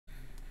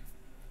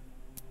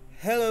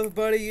Hello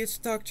everybody, it's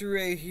Dr.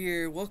 Ray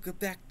here. Welcome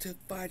back to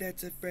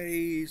FNaF at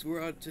Freddy's.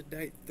 We're on to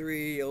night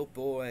 3. Oh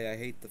boy, I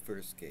hate the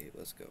first game.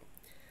 Let's go.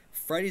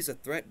 Freddy's a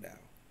threat now.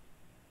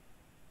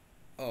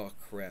 Oh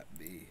crap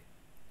me.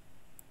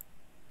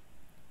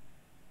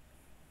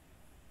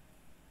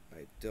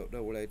 I don't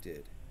know what I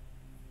did.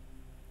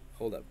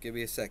 Hold up, give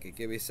me a second,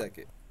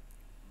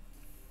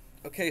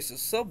 Okay, so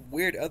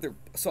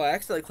I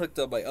accidentally clicked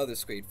on my other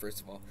screen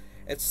first of all.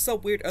 And some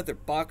weird other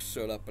box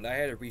showed up, but I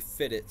had to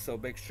refit it, so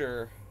make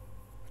sure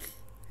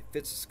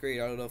fits the screen.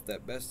 I don't know if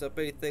that messed up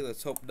anything.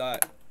 Let's hope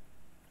not.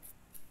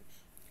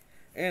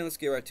 And let's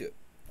get right to it.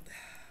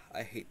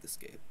 I hate this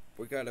game.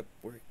 We have to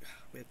do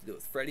it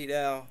with Freddy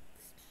now.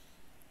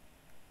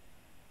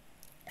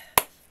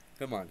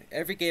 Come on.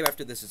 Every game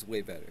after this is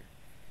way better.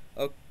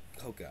 Oh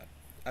god.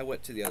 I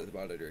went to the other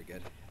monitor again.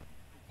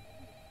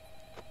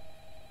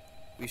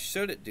 We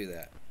shouldn't do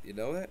that. You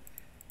know what?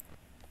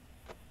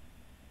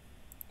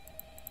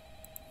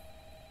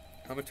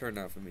 I'm gonna turn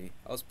it on for me.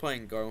 I was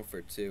playing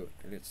Gardenford 2,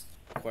 and it's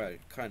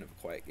kind of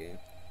a quiet game.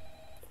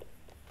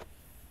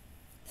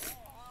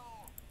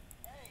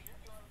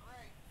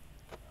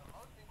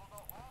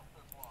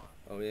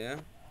 Oh yeah?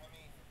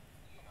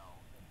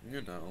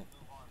 You know.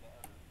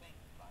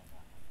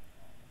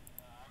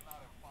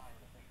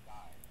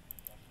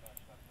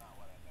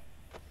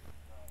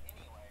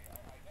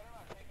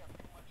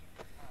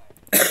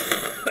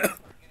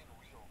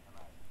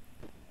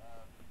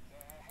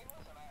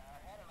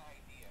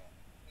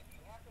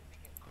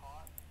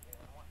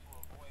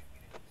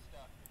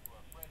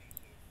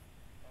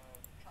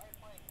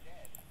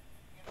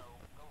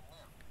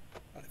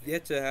 I've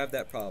yet to have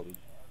that problem.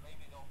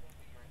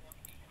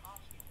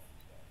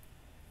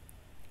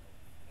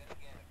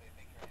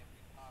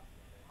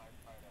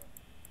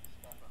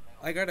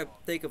 I gotta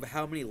think of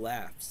how many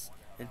laughs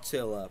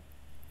until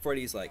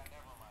Freddy's like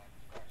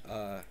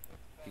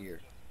here.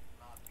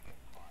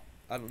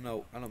 I don't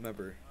know. I don't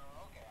remember.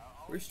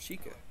 Where's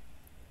Chica?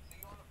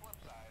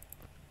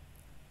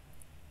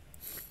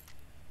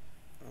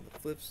 On the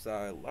flip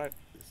side, life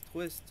is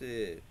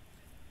twisted.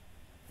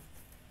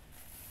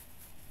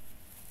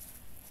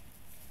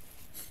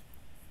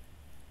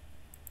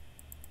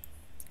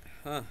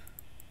 Huh.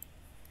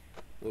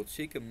 Well,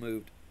 Chica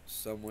moved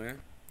somewhere.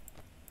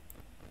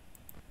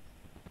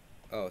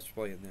 Oh, it's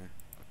probably in there.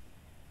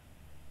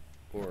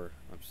 Or,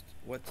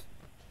 what?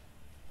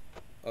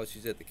 Oh,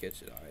 she's at the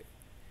kitchen, alright.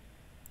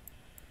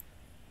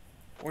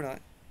 Or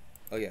not.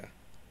 Oh, yeah.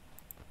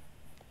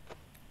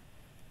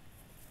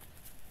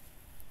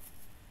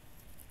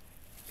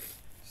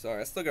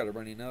 Sorry, I still got a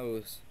runny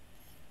nose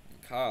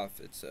and cough.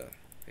 It's a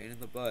pain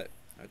in the butt,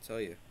 I tell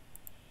you.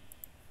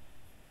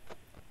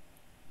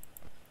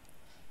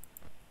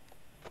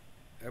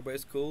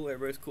 Everybody's cool.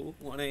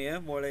 1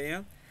 a.m.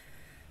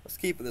 Let's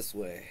keep it this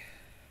way.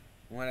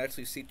 I want to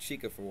actually see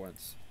Chica for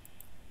once.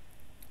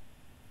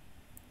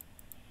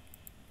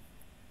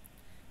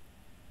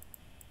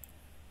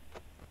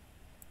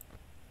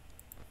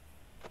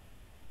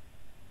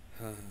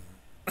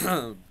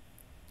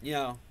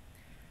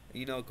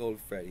 You know Golden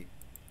Freddy.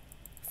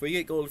 If we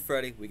get Golden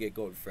Freddy, we get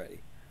Golden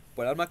Freddy.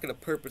 But I'm not going to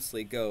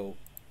purposely go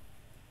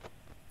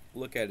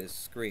look at his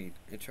screen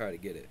and try to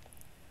get it.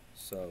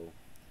 So,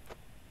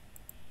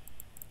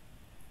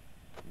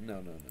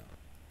 no.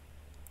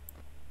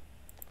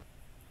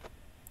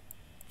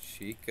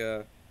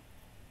 Chica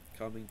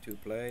coming to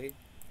play.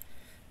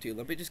 Dude,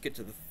 let me just get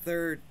to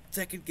the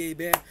second game,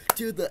 man.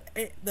 Dude,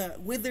 the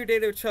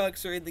Withered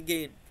Chunks are in the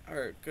game.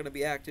 Are gonna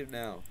be active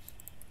now.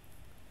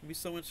 It'll be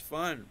so much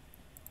fun.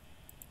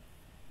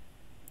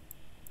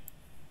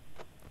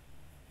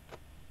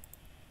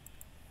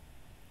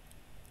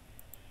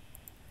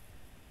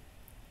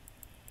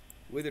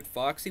 Withered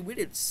Foxy, we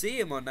didn't see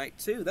him on night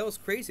 2. That was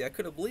crazy. I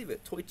couldn't believe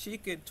it. Toy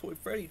Chica and Toy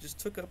Freddy just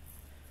took up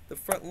the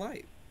front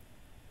light.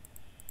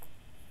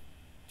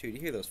 Dude, you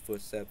hear those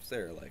footsteps?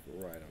 They're like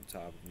right on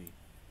top of me.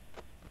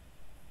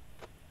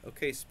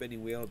 Okay,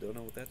 spinning wheel. Don't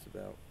know what that's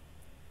about.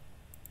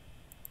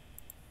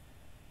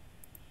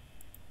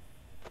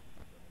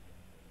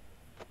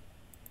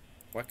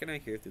 Why can I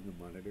hear through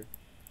the monitor?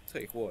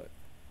 Tell you what.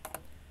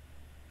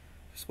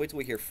 Just wait till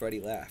we hear Freddy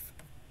laugh.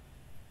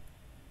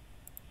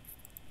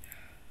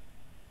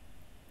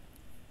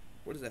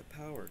 What is that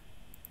power?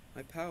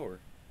 My power.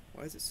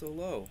 Why is it so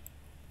low?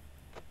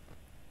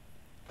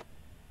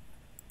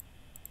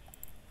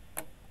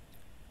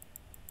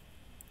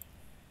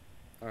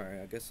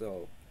 Alright, I guess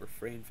I'll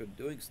refrain from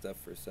doing stuff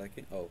for a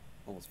second. Oh,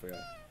 almost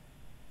forgot.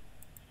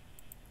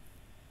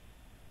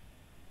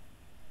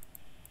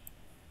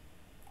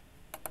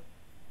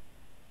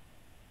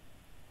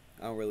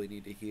 I don't really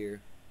need to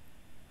hear.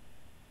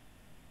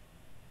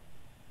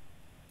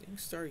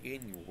 Things start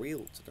getting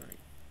real tonight.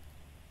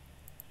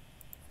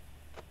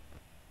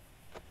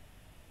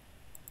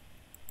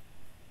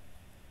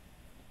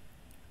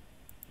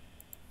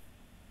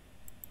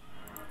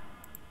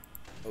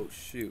 Oh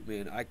shoot,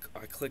 man! I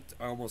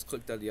almost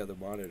clicked on the other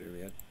monitor,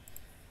 man.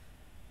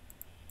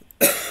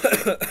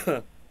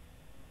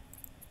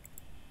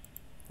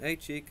 Hey,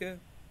 Chica.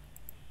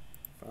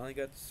 Finally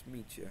got to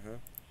meet you, huh?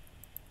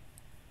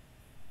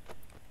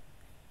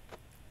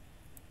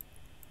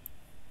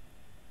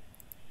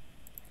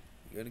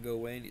 You gonna go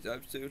away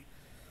anytime soon?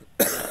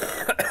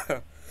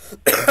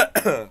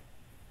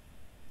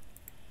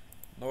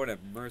 Lord have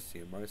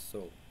mercy on my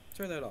soul.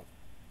 Turn that off.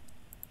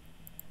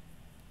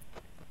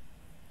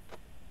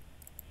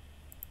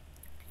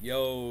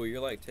 Yo,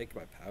 you're like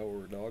taking my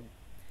power, dog.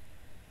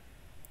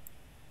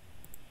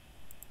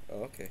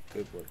 Oh, okay.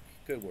 Good work.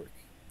 Good work.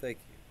 Thank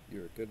you.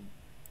 You're a good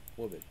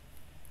woman.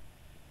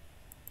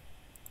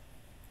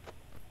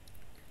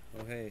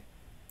 Oh, hey.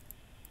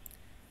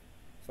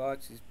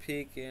 Foxy's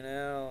peeking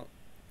out.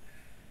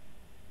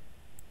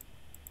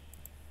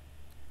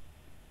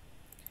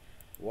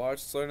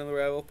 Watch Learn the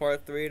Rebel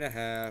Part 3.5.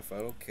 I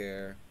don't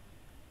care.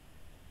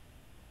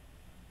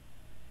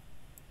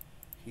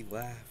 He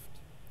laughed.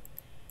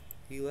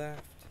 He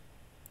laughed.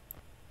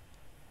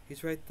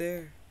 He's right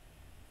there.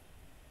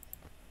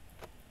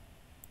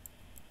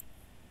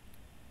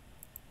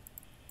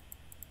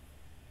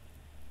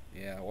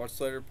 Yeah, watch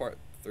later part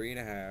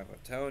 3.5. I'm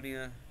telling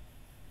you,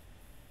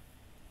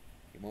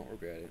 you won't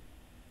regret it.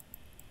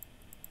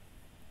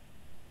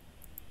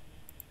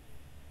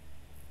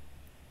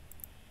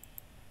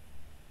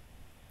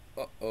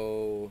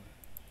 Uh-oh.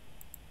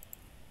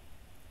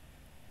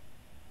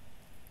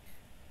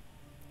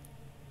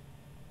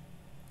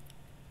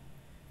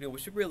 You know, we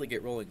should really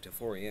get rolling to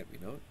 4 a.m., you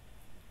know?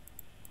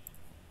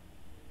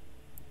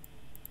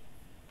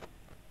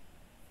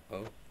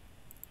 Oh.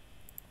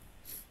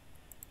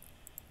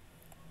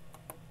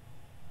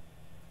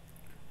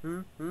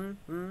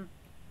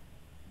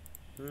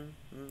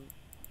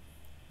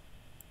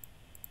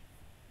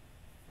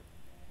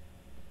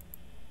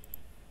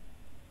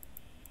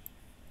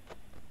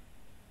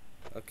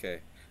 Okay.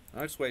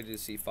 I just waited to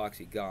see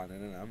Foxy gone,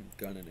 and then I'm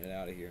gunning it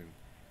out of here and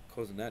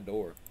closing that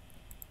door.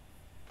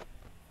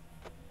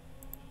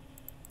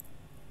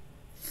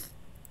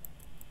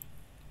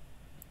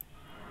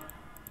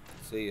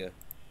 See ya.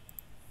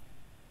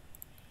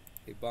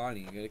 Hey,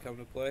 Bonnie, you gonna come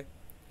to play?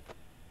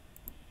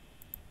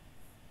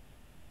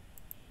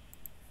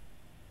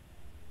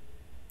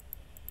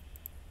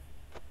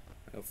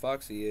 I know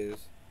Foxy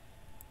is.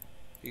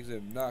 He's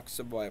gonna knock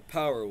some of my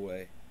power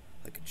away.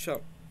 Like a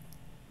chump.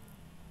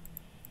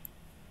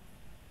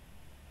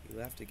 He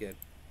laughed again.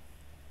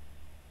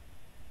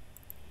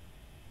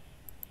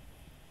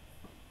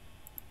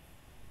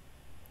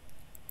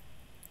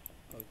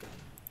 Oh, God.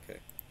 Okay.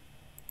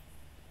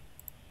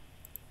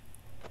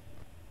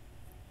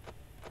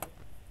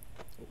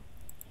 Oh.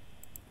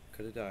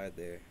 Could have died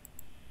there.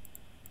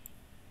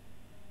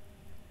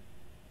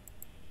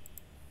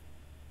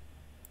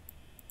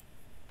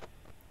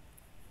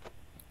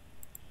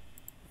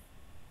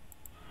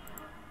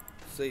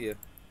 See ya.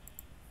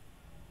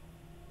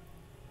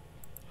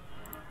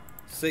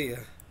 See ya.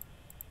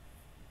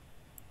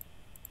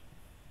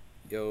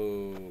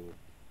 Yo.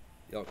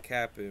 Y'all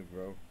capping,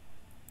 bro.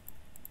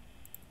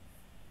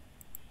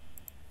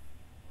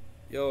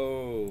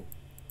 Yo.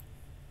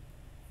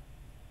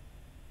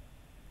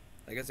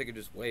 I guess I could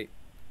just wait.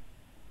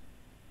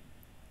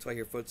 Until I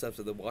hear footsteps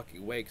and then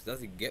walking away, because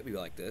nothing can get me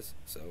like this,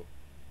 so.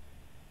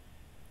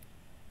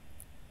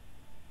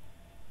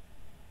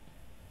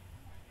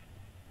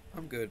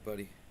 I'm good,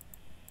 buddy.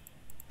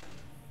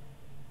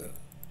 Ugh.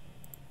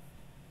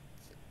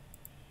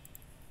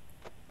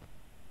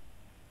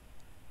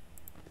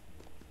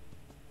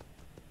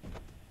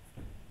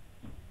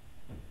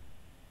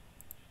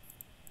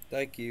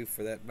 Thank you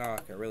for that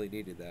knock. I really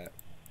needed that.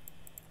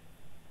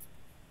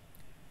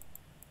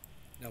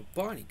 Now,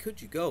 Bonnie,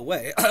 could you go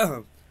away?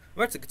 I'm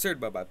actually concerned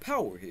about my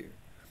power here.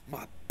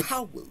 My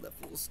power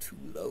level is too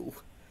low.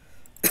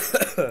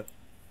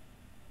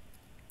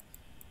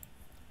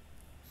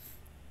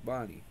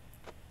 Bonnie,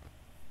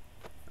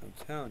 I'm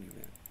telling you,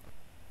 man.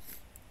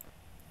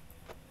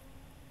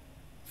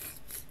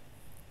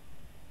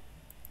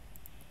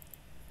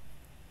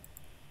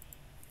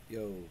 Yo,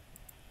 you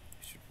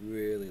should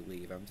really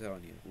leave. I'm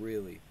telling you,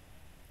 really.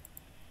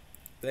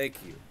 Thank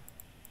you.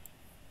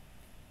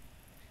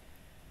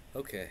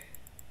 Okay.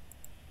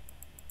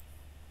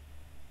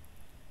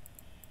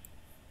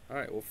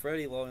 Alright, well,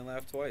 Freddy will only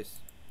laugh twice.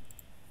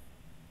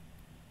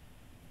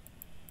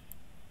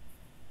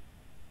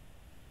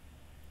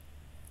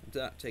 I'm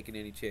not taking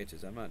any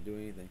chances. I'm not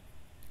doing anything.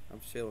 I'm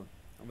chilling.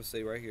 I'm gonna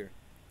stay right here.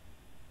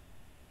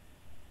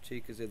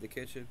 Chica's in the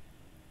kitchen.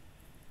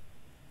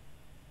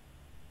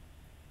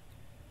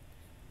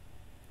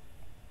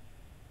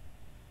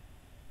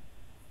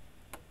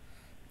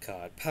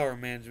 God, power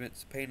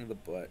management's a pain in the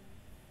butt.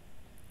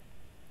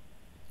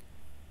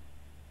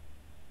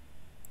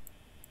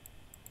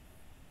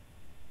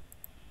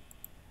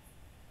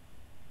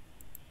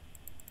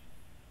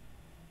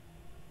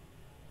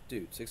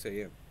 Dude, 6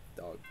 a.m.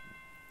 Dog.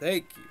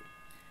 Thank you.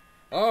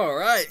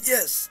 Alright,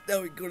 yes.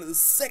 Now we go to the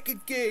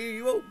second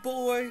game. Oh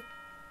boy.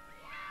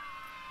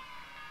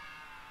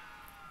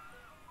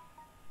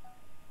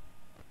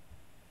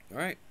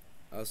 Alright.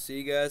 I'll see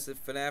you guys at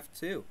FNaF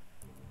 2.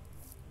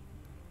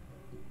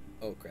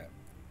 Oh crap.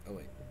 Oh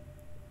wait.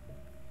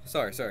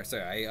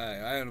 Sorry.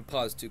 I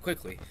unpaused too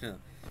quickly. The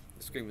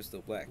screen was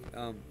still black.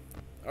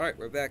 Alright,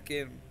 we're back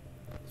in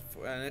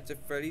Five Nights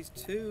at Freddy's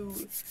 2.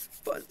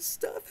 Fun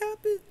stuff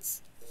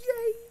happens.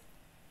 Yay!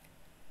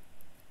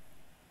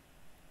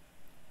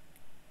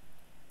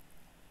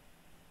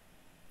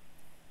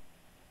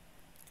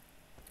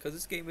 Because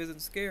this game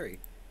isn't scary.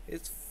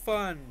 It's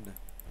fun.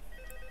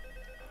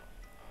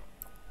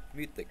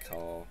 Mute the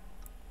call.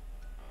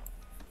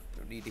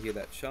 Don't need to hear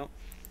that chump.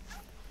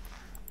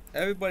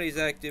 Everybody's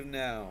active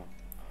now.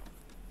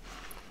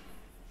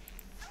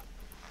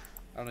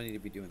 I don't need to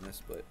be doing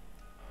this, but...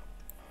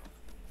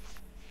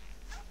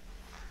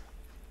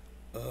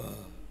 Ugh.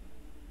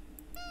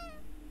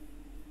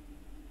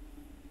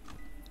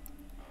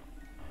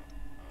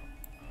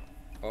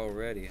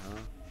 Already,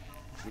 huh?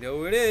 You know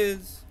who it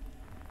is.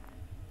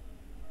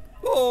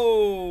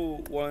 Oh!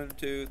 1,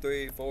 2,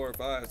 3, 4,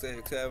 5,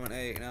 6, 7,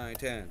 8, 9,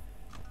 10.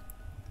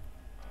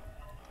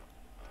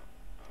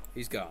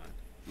 He's gone.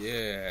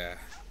 Yeah.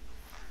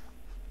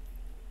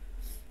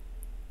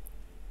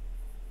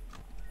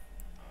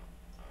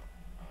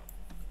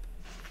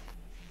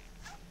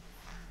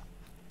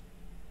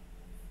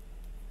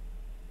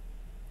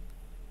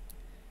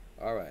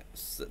 Alright,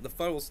 so the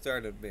fun will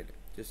start in a minute.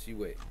 Just you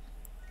wait.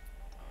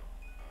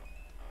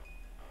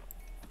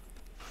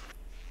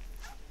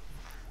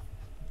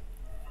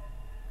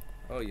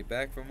 Oh, you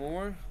back for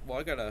more? Well,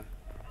 I got a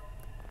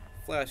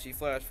flashy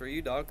flash for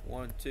you, dog.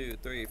 1, 2,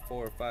 3,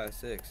 4, 5,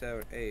 6,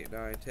 7, 8,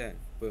 9, 10.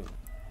 Boom.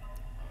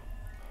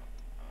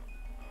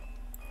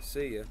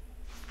 See ya.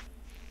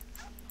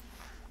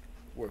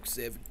 Works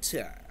every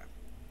time.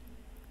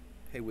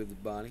 Hey,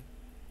 Withered Bonnie.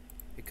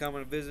 You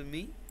coming to visit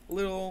me?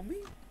 Little old me?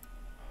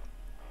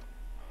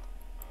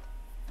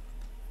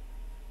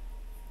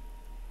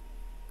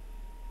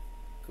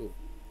 Cool.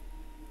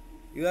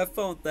 You have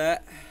fun with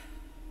that.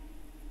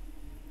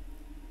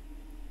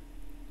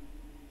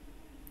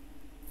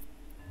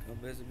 Come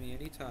visit me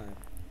anytime.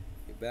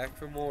 You're back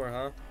for more,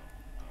 huh?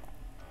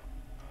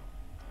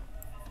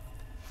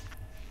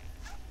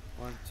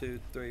 1, 2,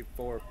 3,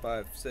 4,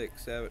 5,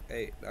 6, 7,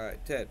 8, 9,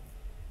 10.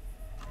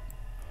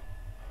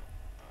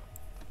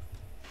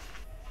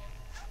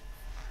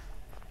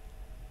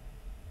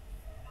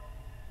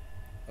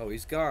 Oh,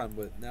 he's gone,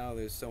 but now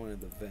there's someone in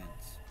the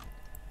vents.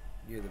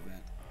 Near the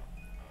vent.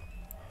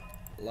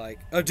 Like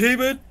a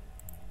demon!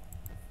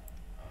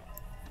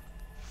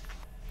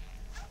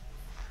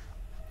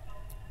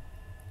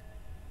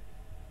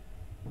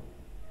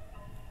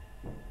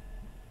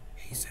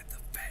 He's at the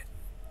vent.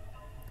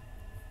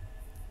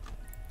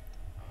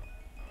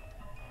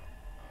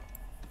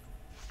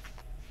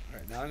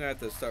 Alright, now I'm gonna have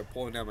to start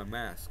pulling down my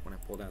mask when I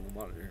pull down the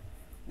monitor.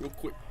 Real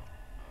quick.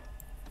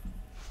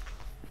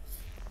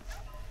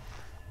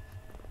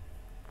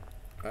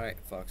 Alright,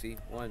 Foxy.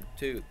 1,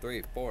 2,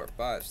 3, 4,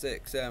 5,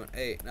 6, 7,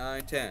 8,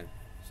 9, 10.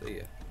 See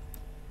ya.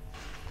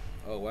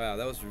 Oh wow,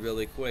 that was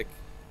really quick.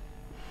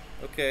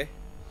 Okay.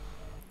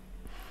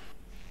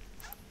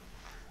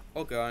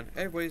 All gone.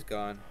 Everybody's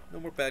gone. No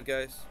more bad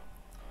guys.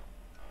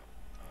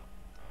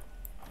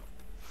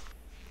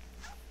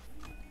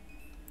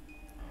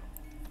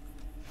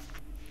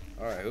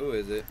 Alright, who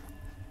is it?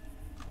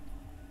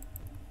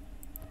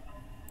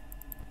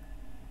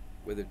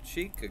 Withered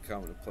Cheek could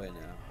come into play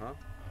now, huh?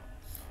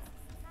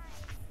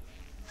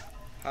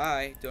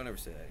 Hi. Don't ever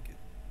say that again.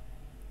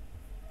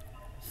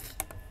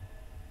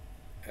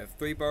 I have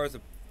 3 bars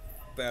of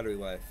battery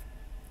life.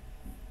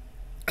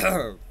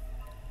 Oh,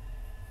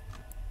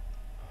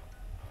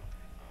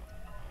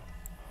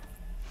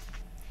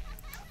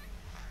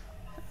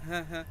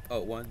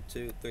 1,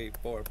 2, 3,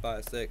 4,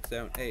 5, 6,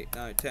 7, 8,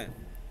 9, 10.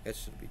 I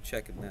should be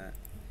checking that.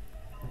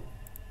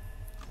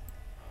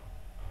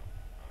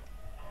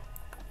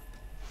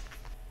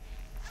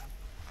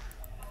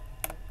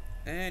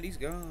 And he's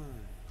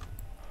gone.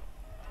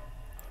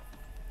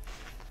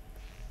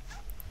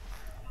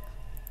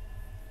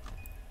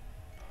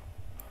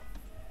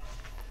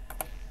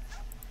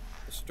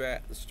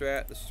 The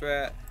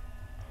strat.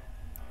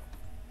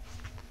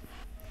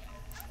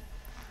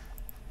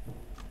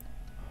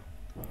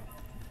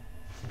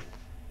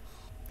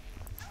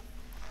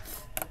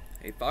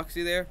 Hey,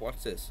 Foxy there?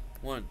 Watch this.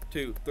 1,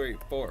 2, 3,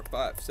 4,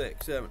 5,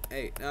 6, 7,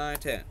 8, 9,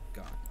 10.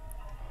 Gone.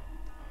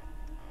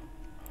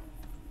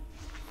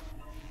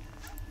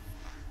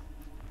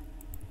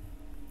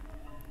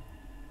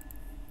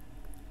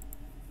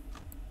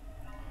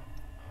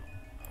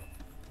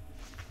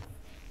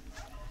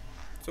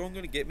 Someone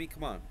gonna get me?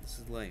 Come on, this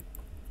is lame.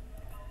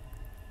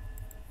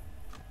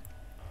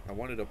 I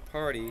wanted a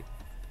party.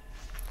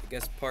 I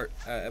guess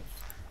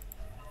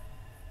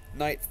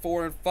night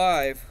 4 and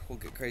 5 we'll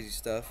get crazy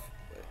stuff.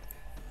 But,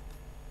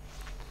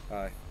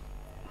 hi.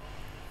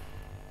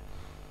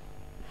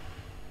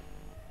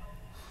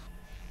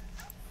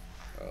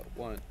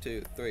 1,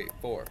 2, 3,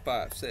 4,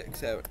 5, 6,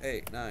 7,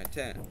 8, 9,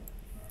 10.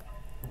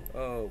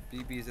 Oh,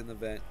 BB's in the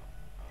vent.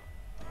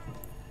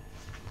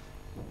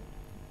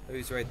 Oh,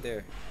 he's right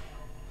there.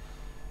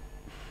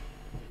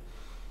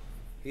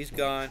 He's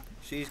gone.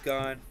 She's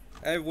gone.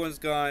 Everyone's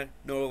gone.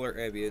 No alert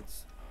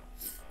ambience.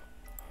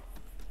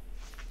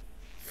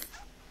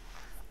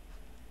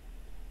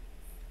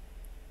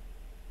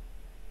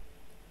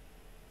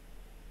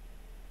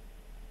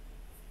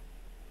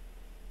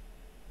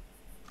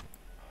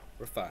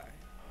 We're fine.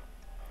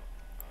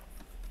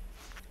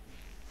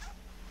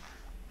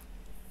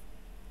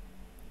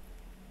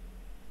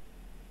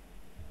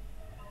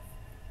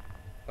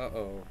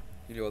 Uh-oh.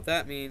 You know what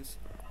that means?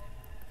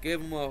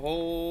 Give him a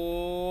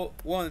whole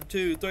 1,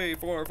 2, 3,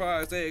 4,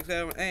 5, 6,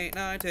 7, 8,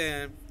 9,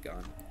 10.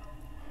 Gone.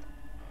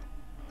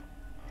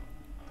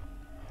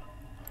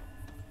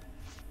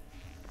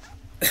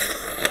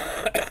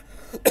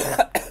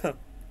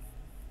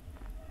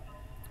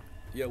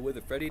 Yo, with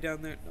a Freddy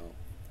down there? No.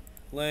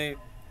 Lame.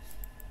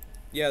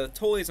 Yeah, the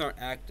toys aren't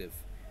active.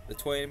 The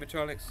toy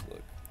animatronics,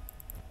 look.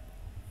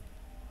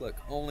 Look,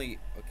 only,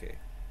 okay.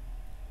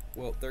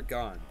 Well, they're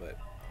gone, but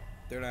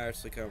they're not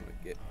actually coming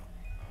to get me.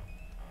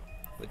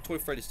 The toy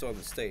Freddy's still on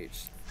the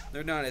stage.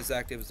 They're not as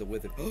active as the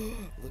Withered.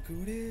 Look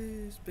who it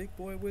is! Big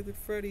boy Withered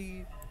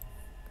Freddy.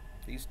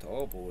 He's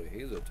tall boy.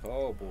 He's a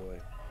tall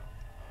boy.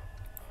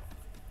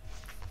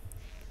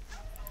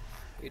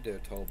 Hey there,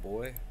 tall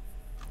boy.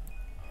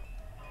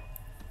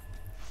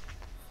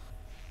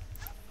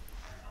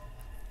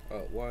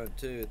 Oh, 1,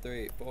 2,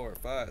 3, 4,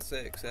 5,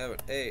 6, 7,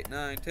 8,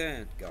 9,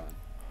 10. Gone.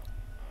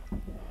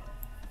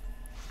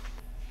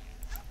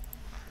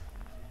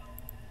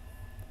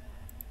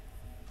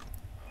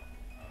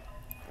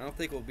 I don't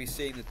think we'll be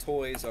seeing the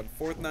toys on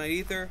 4th night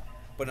either,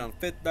 but on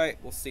 5th night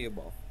we'll see them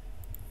all.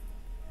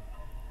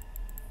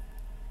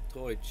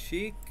 Toy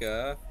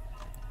Chica.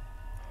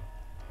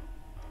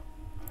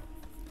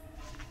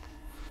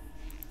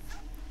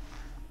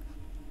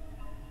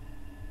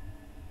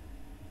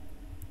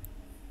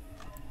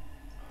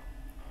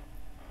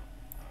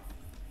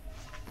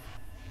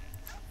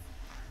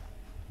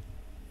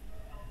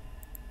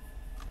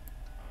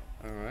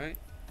 Alright.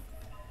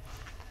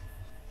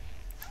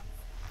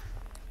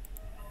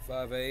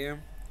 5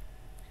 a.m.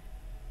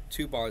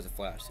 2 bars of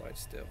flashlight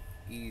still.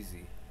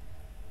 Easy.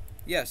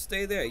 Yeah,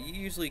 stay there. You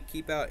usually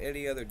keep out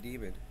any other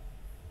demon.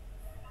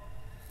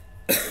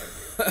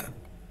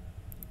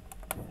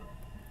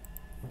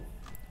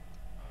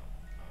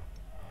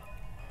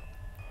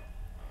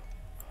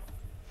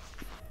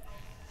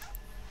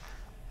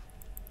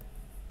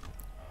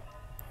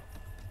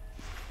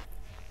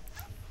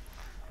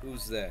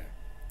 Who's there?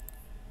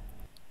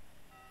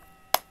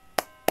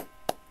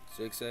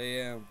 6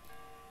 a.m.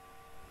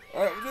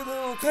 Alright, we're doing a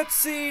little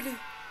cutscene.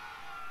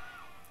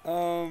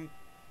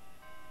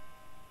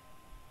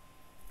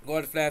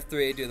 Go to FNaF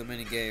 3, do the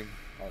mini game,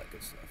 all that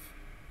good stuff.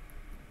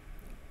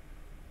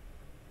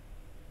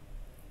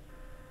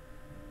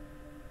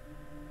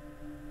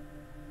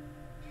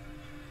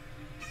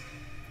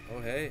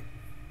 Oh hey.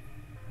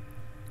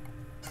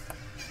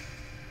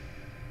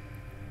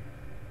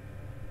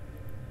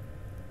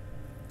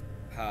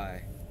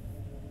 Hi.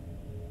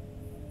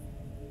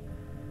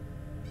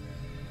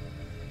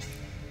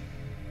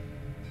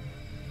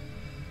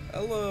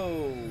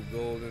 Hello,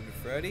 Golden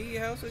Freddy.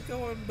 How's it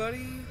going,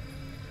 buddy?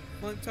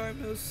 Long time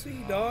no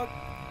see, dog.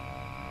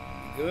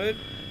 You good?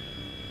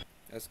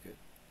 That's good.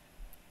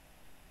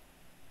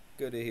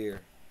 Good to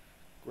hear.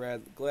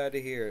 Glad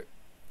to hear it.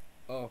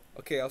 Oh,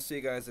 okay, I'll see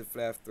you guys in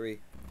FNaF 3.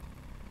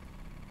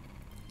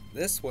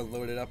 This one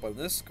loaded up on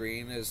this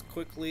screen as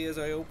quickly as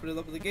I opened it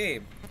up in the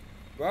game.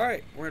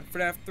 Alright, we're in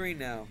FNaF 3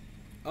 now.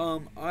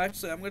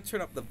 Actually, I'm going to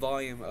turn up the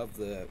volume of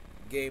the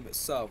game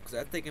itself because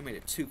I think I made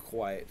it too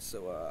quiet,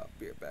 so I'll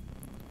be right back.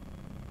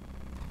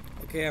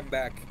 Okay, I'm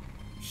back.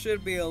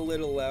 Should be a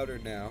little louder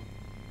now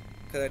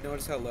because I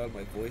noticed how loud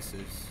my voice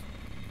is.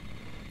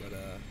 But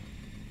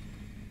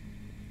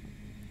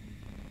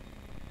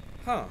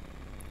huh.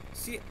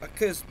 See,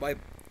 because my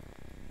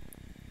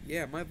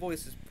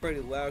voice is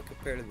pretty loud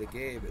compared to the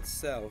game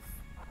itself.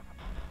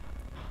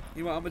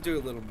 You know what, I'm gonna do a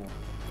little more.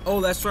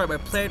 Oh, that's right, my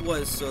plan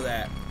was so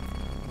that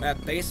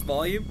at base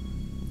volume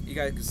you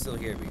guys can still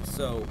hear me,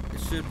 so it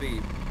should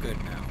be good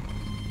now.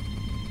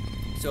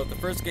 So if the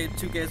first game,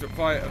 2 games were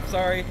quiet, I'm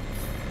sorry,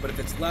 but if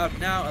it's loud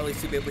now, at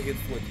least you'll be able to hear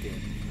the flip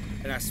game.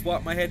 And I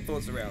swapped my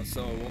headphones around,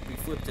 so it won't be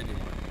flipped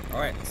anymore.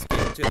 Alright, let's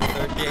get into the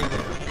 3rd game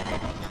now.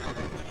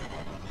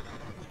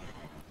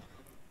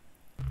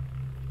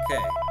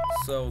 Okay,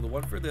 so the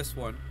one for this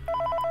one,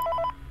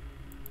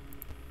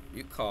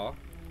 you call,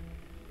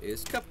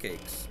 is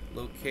Cupcakes,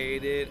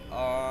 located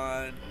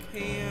on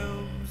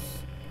Cam's.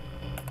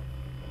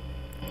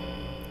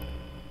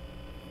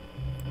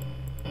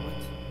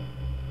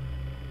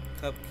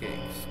 What?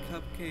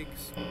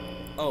 Cupcakes.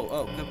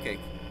 Oh, Cupcake.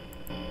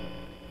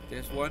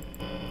 There's one.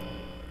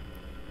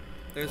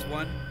 There's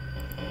one.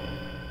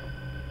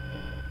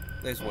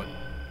 There's one.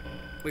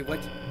 Wait, what?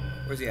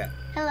 Where's he at?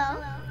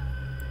 Hello?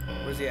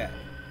 Where's he at?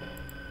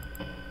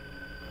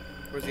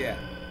 Where's he at?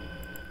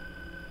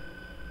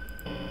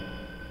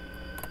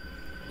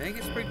 Dang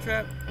it,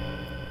 Springtrap.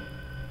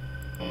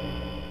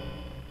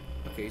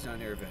 Okay, he's not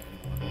near a vent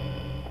anymore.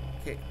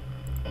 Okay.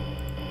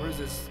 Where's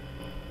this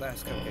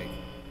last Cupcake?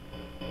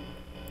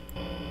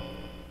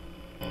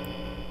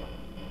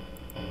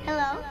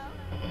 Hello?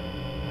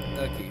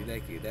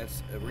 Thank you.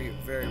 That's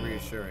very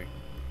reassuring.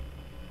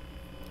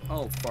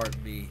 Oh, fart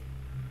me.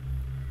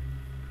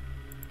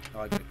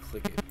 Oh, I gotta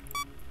click it.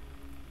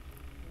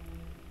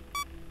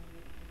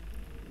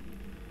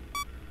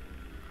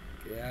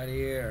 Get out of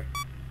here.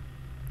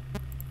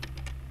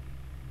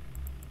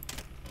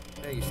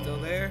 Hey, you still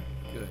there?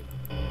 Good.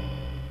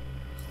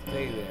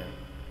 Stay there.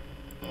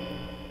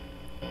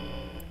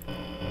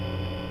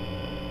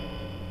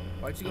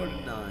 Why'd you go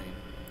to 9?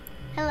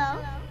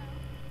 Hello?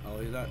 Oh,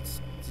 he's not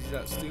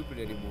stupid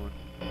anymore.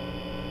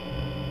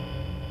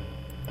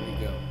 Where'd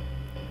he go?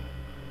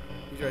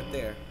 He's right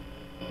there.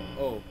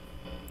 Oh.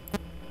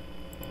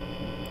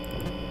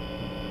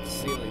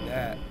 Sealing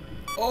that.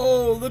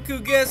 Oh, look who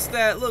guessed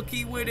that. Look,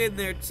 he went in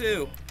there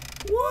too.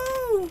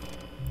 Woo!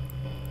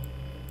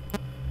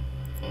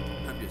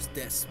 I'm just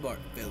that smart,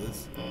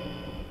 fellas.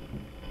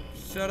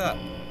 Shut up.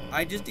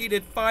 I just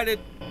needed to find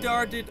it.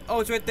 Darn it. Oh,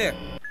 it's right there.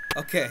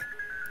 Okay.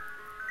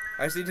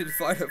 I just needed to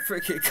find a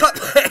freaking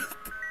cupcake.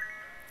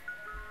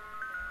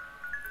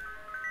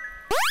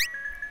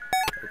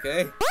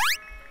 Okay.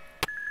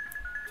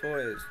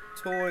 Toy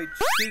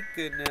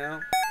Chica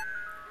now.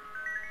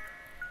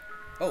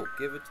 Oh,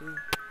 give it to them.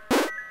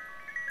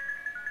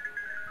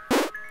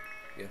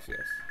 Yes.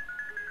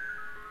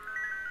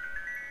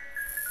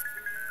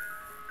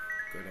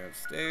 Go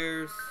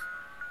downstairs.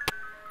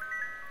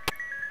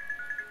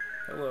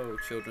 Hello,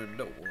 children.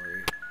 Don't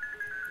worry.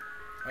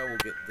 I will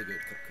get the good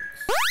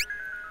cupcakes.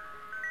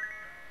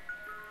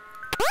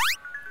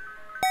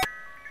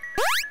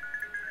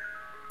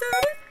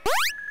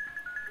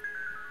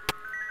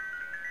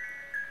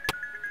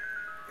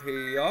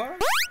 Here you are.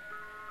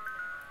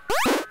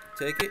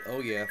 Take it.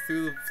 Oh yeah,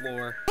 through the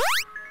floor.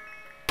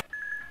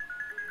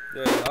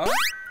 There you are.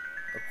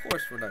 Of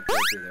course we're not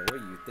going through there. What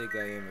do you think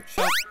I am, a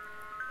chump?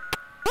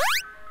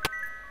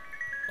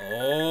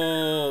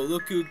 Oh,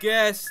 look who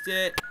guessed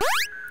it.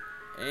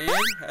 And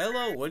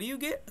hello, what do you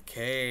get? A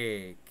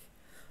cake.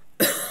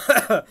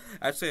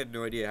 Actually, I had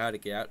no idea how to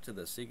get out to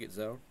the secret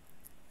zone.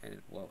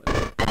 And well,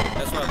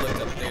 that's why I looked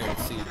up there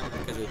to see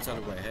because it's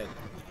under my head.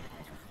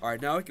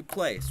 Alright, now we can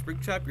play.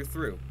 Springtrap, you're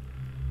through.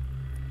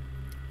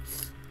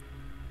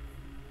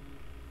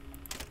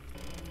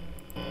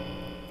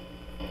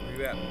 Where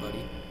you at,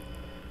 buddy?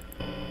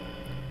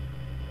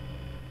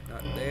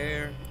 Not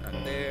there, not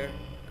there,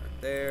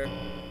 not there,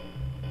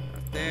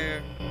 not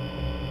there,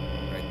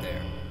 right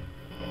there.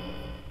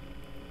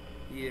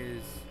 He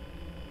is.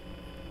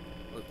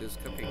 Look, there's a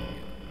cupcake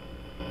again.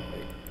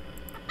 Wait.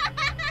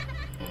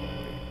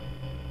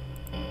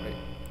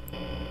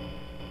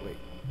 Wait.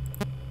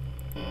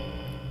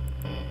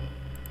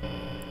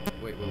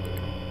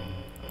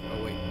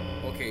 Oh, wait.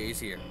 Okay, he's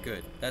here.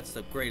 Good. That's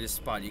the greatest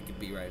spot you can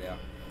be right now.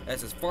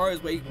 That's as far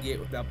as you can get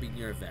without being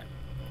near a vent.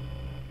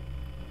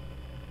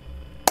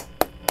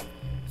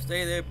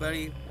 Stay there,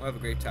 buddy. We'll have a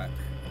great time.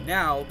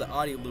 Now, the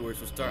audio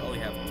lures will start only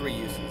have 3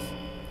 uses.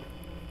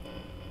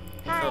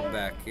 Hi. Come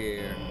back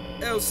here.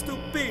 El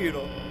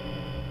Stupido.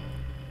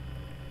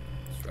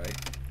 That's right.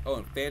 Oh,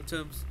 and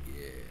Phantoms?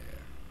 Yeah.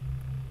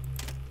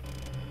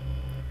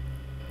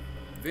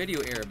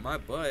 Video error, my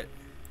butt.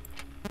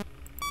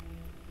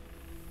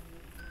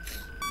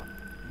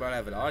 About to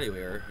have an audio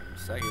error in a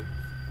second.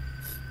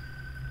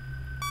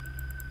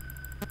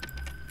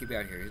 Get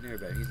back here. He's near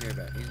bed. He's near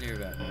bed. He's near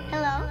bed.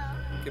 Hello?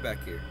 Get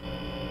back here.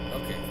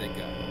 Okay, thank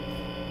God.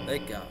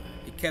 Thank God.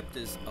 He kept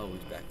his... Oh,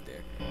 he's back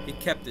there. He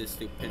kept his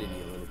stupidity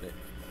a little bit.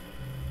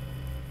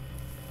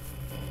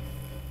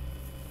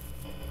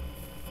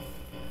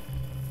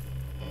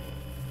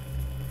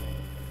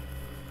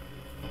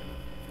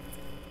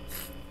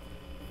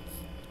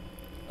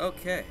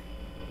 Okay.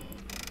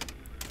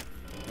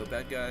 No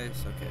bad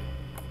guys? Okay.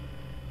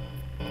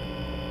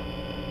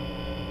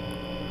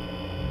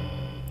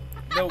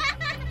 Nope.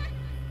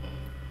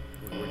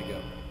 Wait, where'd he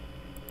go?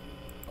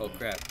 Oh,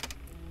 crap.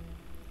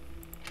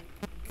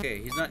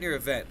 Okay, he's not near a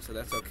vent, so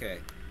that's okay.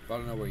 But I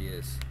don't know where he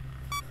is.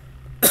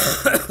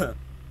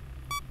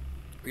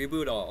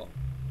 Reboot all.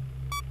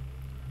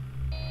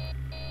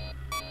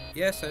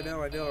 Yes, I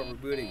know, I'm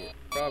rebooting it.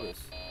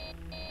 Promise.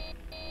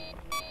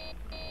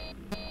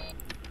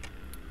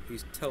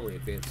 He's totally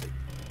advancing.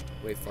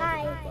 Way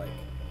farther than I'd like.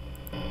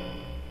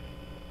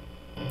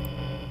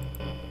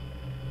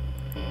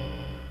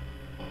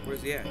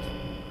 Where's he at?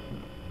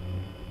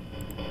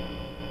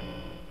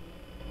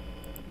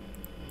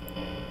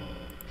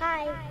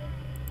 Hi.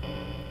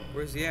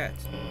 Where's he at?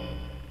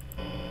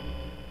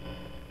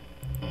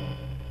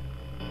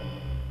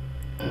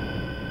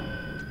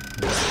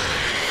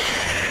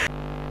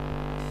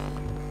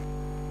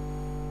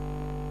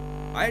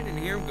 I didn't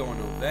hear him going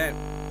to a vent.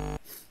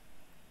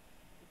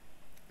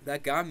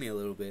 That got me a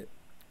little bit.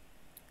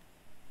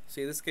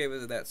 See, this game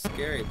isn't that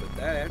scary, but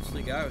that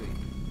actually got me.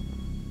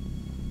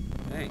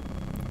 Dang.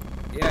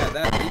 Yeah,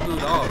 that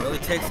reboot all really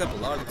takes up a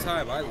lot of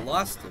time. I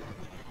lost it.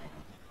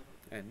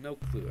 I had no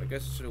clue. I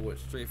guess I should have went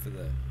straight for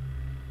the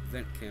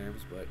vent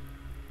cams, but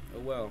oh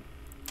well.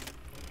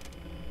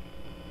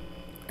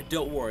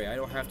 Don't worry, I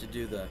don't have to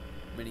do the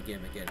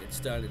minigame again. It's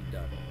done and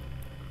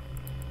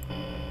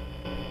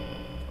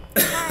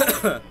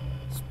done.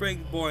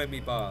 Spring boy me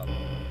Bob.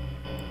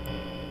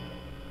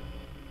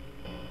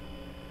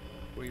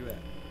 Where you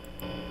at?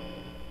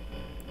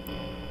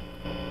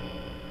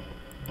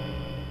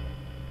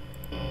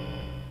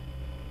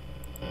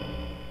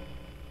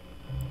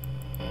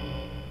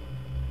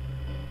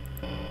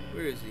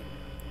 Where is he?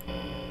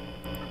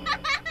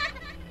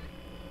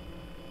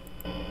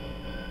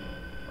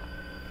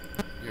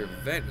 Your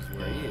vent is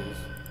where he is.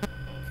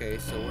 Okay,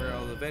 so where are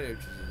all the vent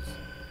entrances?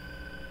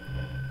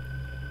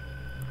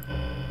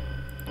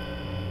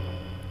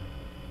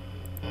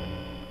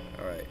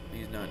 Alright,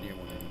 he's not near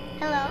one anymore.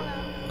 Hello?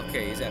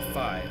 Okay, he's at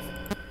 5.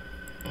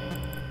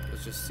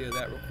 Let's just seal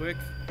that real quick.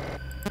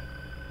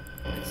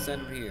 And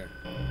send him here.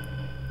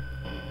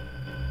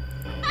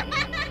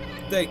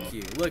 Thank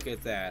you. Look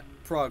at that.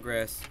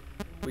 Progress.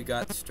 We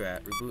got the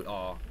strat. Reboot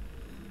all.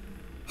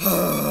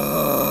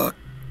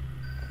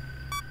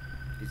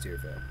 He's here,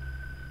 fam.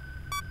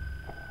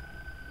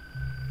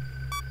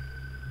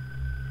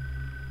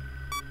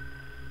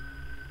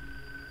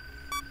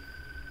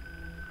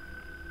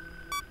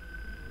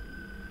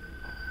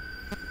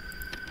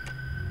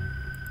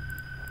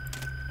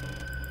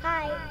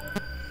 Hi.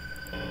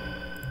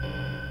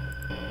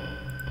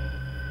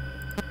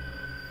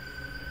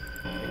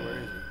 Okay, where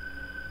is he?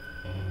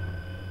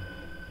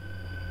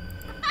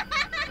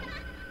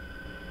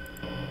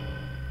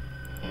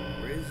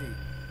 Where is he?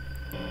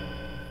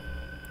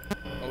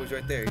 Oh, he's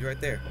right there. He's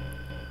right there.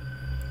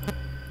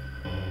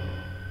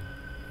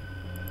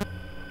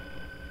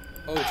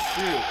 Oh,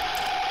 shoot.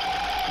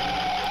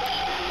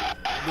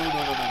 No, no, no,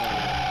 no, no, no.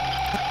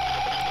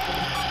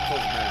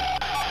 Close now.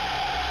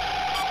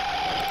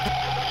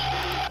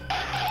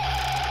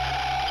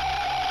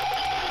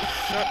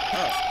 Shut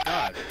up,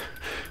 God.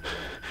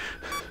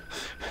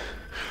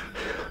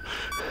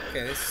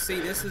 Okay, this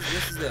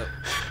is the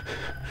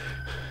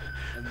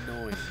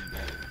annoying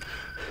game.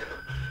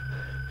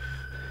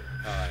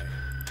 Hi.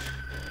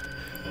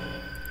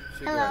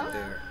 Should go Hello? right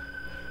there.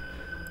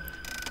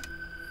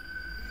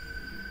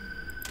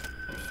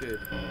 You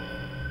should.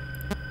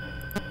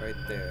 Right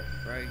there.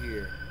 Right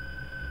here.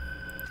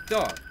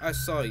 Dog, I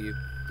saw you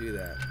do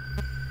that.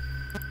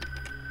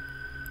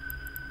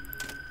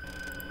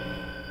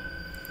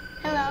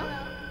 Hello?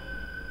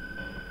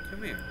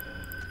 Come here.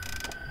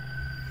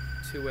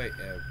 2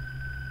 a.m.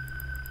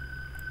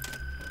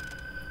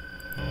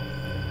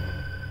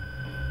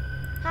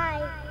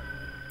 Hi.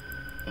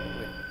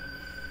 Wait.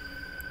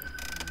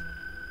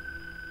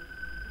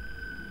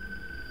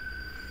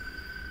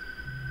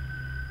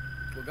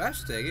 Well,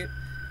 gosh dang it.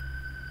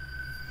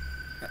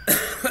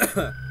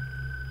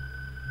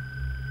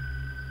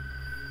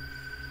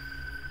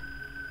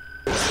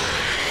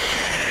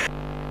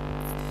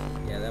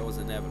 Yeah, that was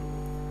inevitable.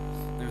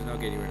 There's no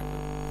getting rid of him.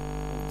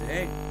 Oh,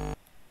 dang.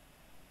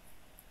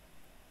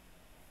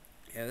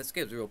 Yeah, this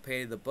game's a real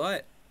pain in the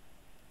butt.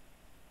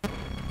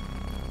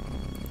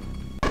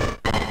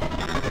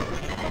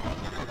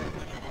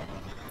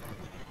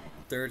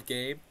 Third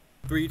game,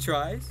 3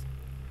 tries.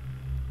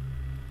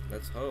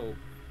 Let's hope.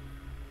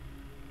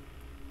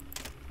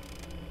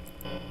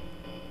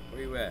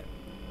 Where you at?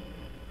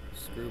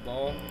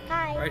 Screwball?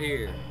 Hi. Right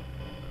here.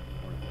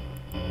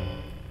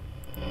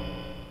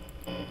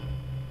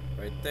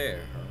 Right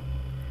there,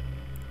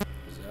 huh?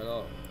 Is that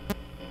all?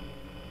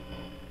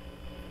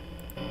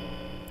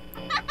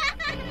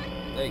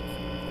 Thank you,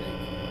 thank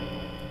you.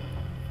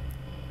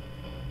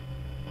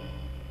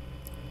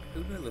 Who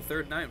knew the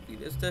third night would be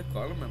this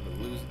difficult? I don't remember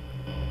losing.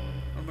 I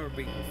don't remember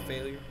being a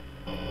failure.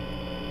 I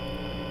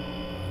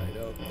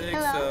don't think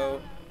Hello?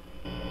 so.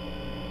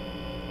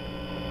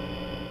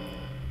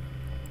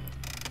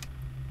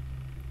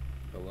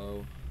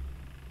 Hello?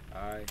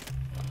 Hi.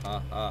 Ha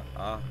ha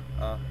ha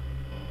ha.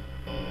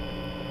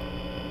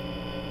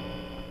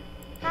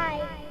 Hi.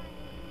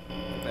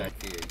 Get back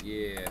here.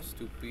 Yeah,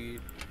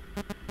 stupid.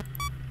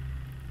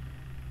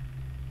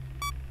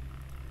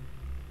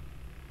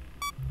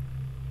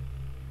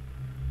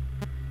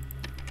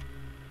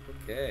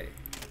 Okay.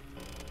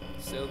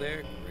 Still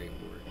there? Great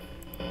work.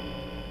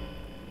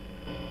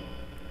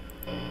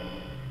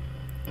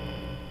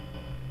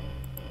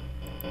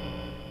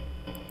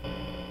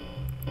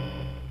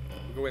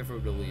 We're gonna wait for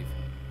him to leave.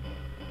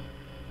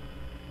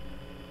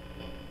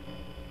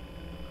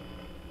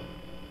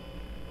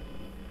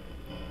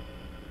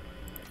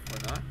 Or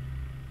not?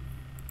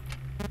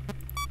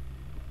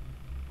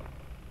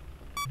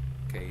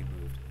 Okay, he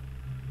moved.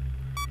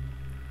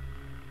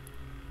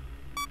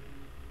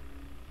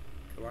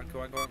 Come on,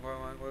 come on, come on, come on,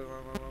 come on, come on,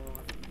 come on, come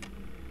on.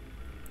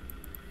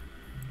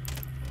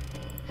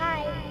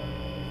 Hi.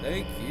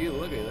 Thank you.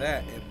 Look at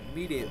that.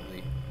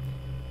 Immediately.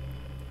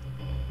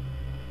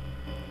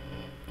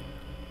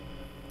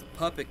 The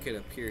puppet could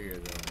appear here,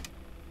 though.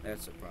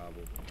 That's a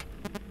problem.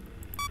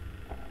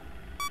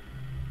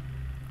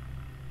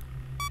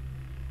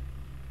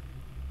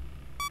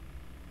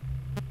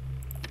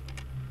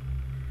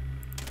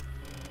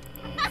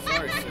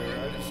 Sorry, sir.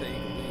 I didn't say you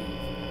could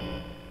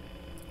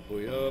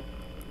leave. Hurry up.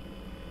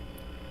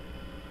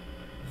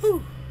 Whew.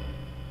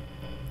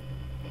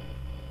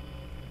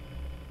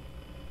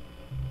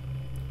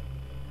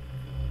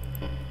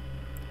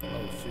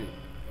 Oh, shoot.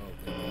 Oh,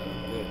 thank God.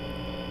 I'm good.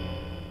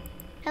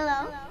 Hello?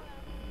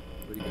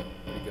 Where'd he go?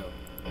 Where'd he go?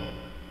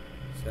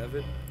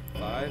 7,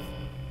 5.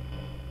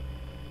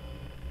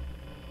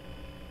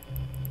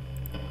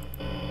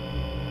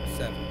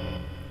 7.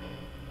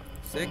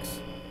 6?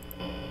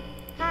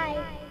 Hi.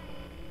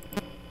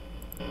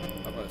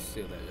 I'm gonna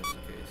steal that just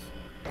in case.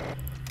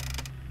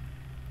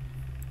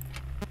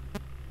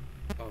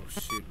 Oh,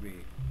 shoot me.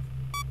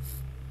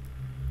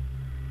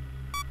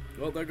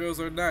 Well, there goes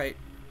our night.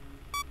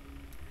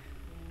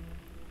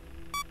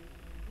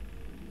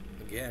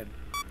 Again.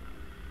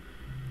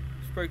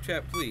 Break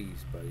chat,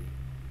 please, buddy.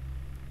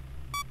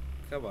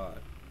 Come on.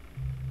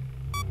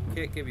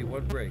 Can't give me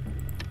one break.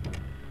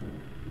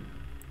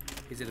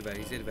 He's in the vent.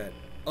 He's in the vent.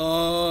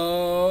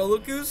 Oh,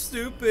 look who's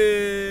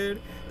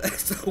stupid.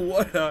 That's the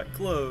one not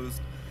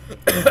closed.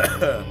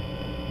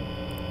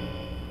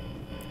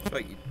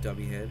 Fight, you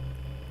dummy head.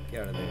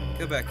 Get out of there.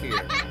 Come back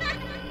here.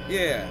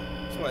 Yeah,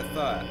 that's what I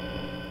thought.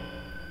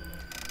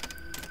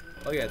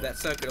 Oh yeah, that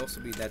sound could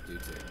also be that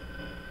dude too.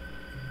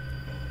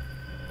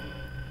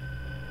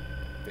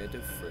 Bed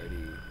of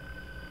Freddy.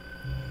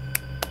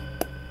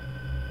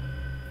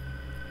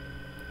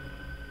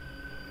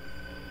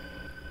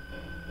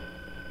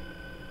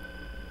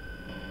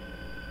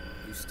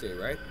 You stay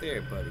right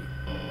there, buddy.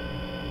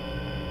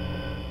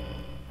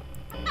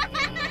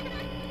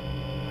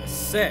 I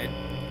said,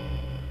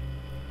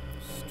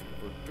 stay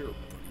right there,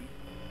 buddy.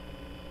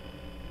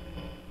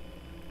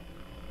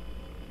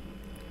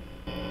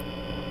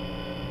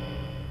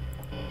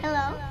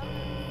 Hello.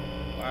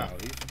 Wow,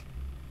 he's...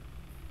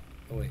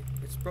 Oh wait,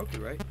 it's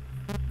broken, right?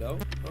 No?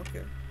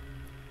 Okay.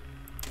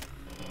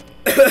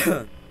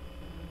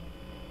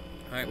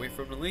 Alright, wait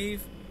for him to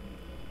leave.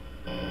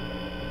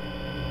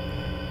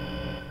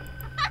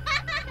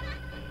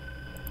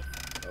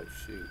 Oh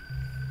shoot.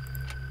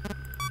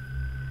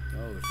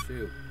 Oh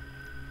shoot.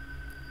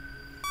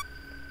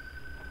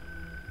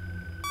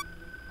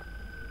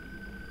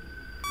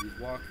 He's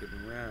walking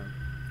around.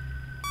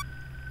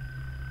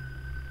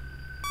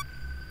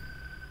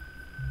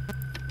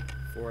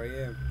 $4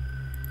 a.m.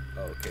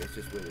 Oh, okay, it's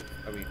just with it.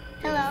 I mean,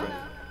 Hello.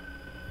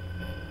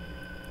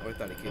 Oh, I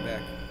thought he came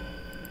back.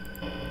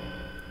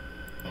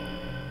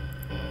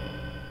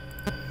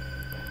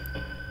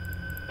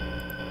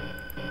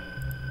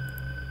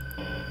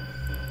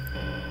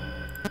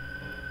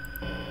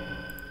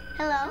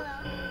 Hello.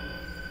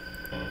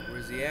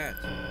 Where's he at?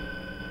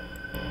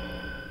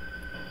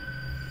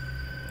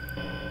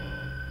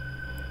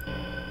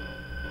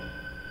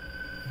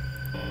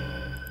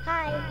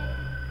 Hi.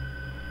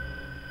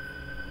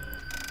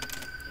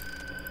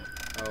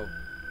 Oh.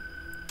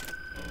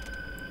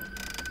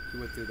 He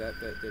went through that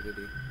bit, didn't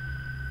he?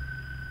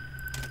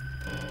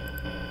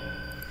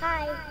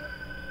 Hi.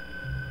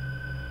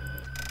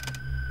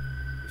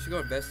 We should go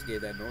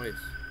investigate that noise.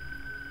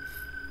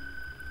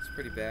 It's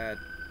pretty bad.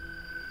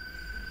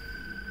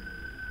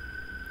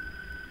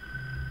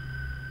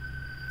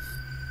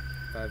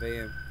 $5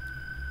 a.m.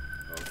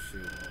 Oh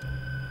shoot.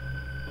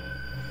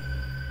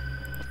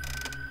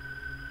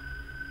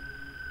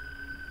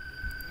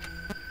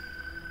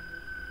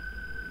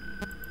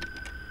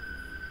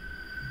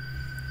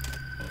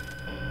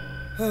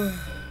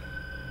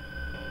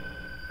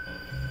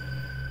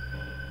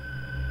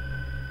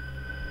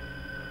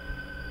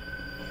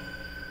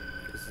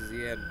 This is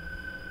the end.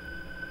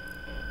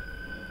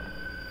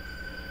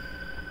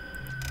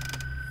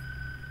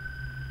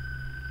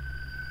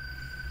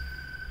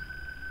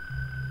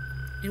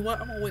 You know what?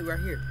 I'm gonna wait right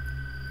here.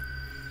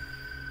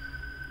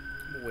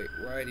 I'm gonna wait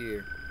right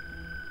here.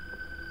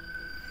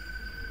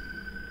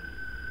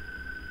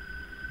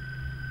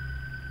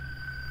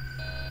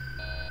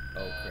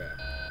 Oh crap.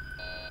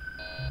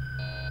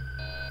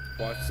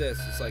 Watch this.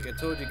 It's like I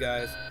told you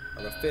guys.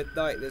 On the 5th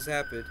night this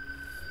happened.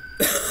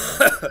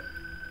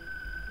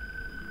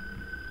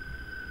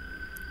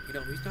 You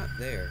know, he's not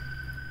there.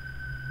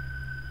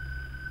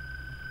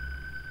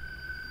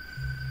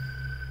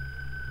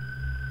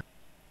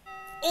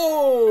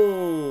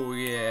 Oh,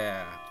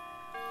 yeah.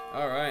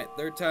 Alright,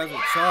 3rd time's a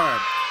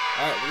charm.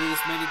 Alright, we'll do this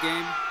mini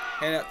game.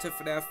 Head out to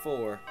FNaF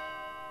 4.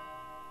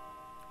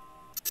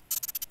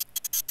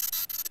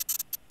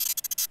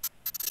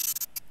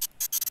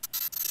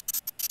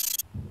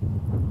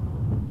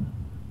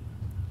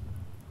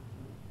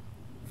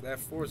 FNaF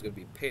 4 is going to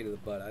be a pain in the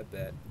butt, I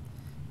bet.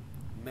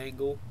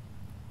 Mangle.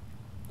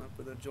 Up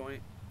with a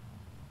joint.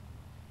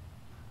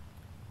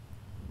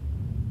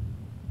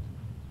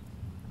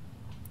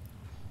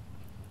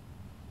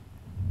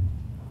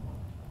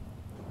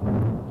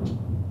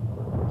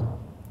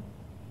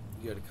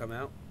 You gotta come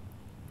out,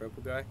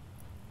 purple guy.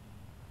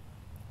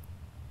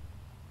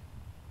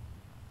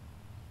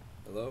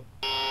 Hello?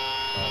 Oh.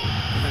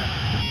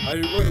 I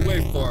didn't run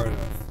away far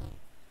enough.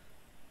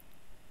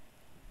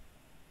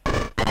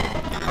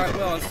 Alright,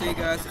 well, I'll see you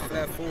guys at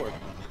FNaF 4.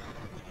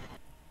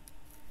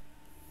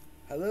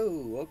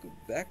 Hello, welcome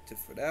back to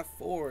FNaF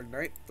 4,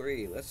 Night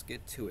 3. Let's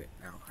get to it.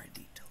 Now, I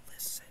need to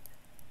listen.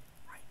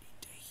 I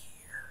need to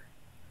hear.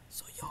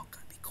 So y'all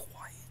gotta be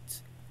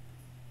quiet.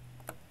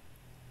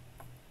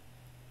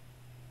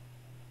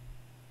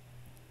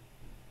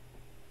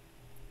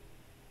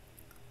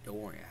 Don't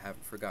worry, I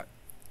haven't forgotten.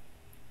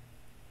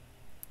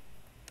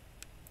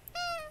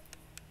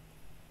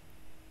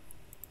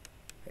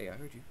 Hey, I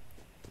heard you.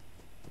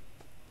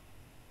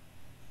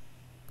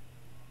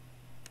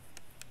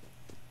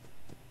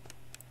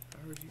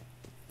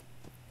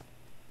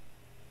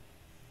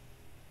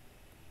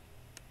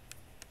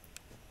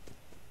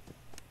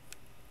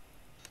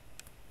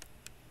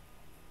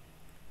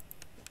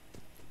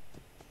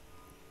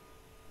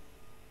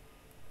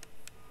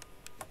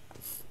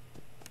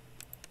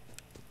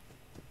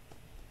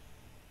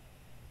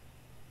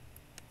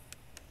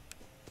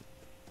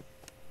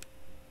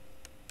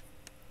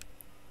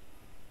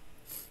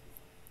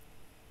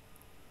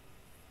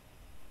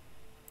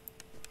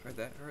 Heard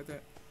that, heard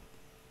that.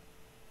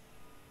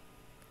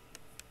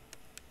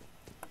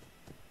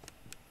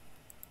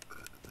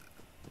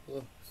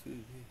 Oh, excuse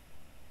me.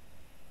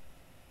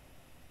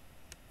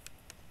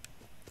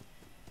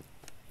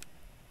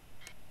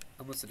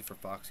 I'm listening for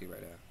Foxy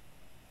right now.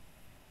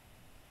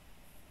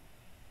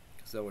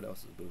 Because no one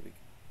else is moving.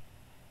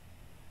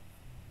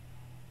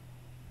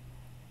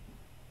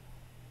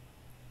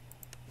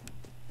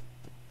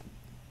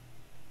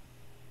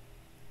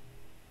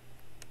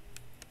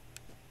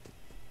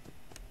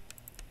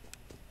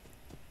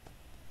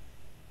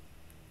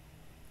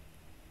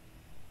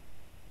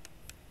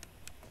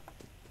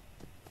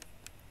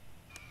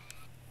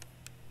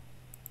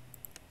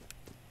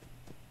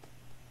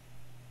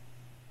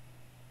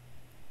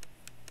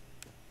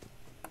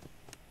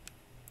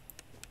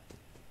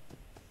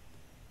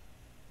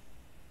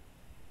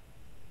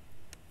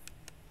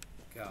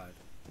 God.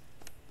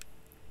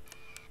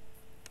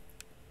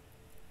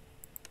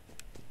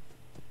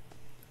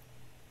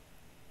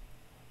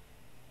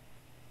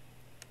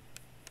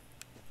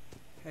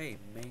 Hey,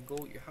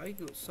 Mangle, how you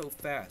go so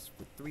fast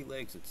with 3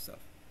 legs and stuff?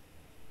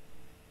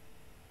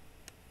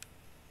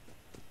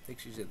 I think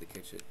she's in the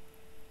kitchen.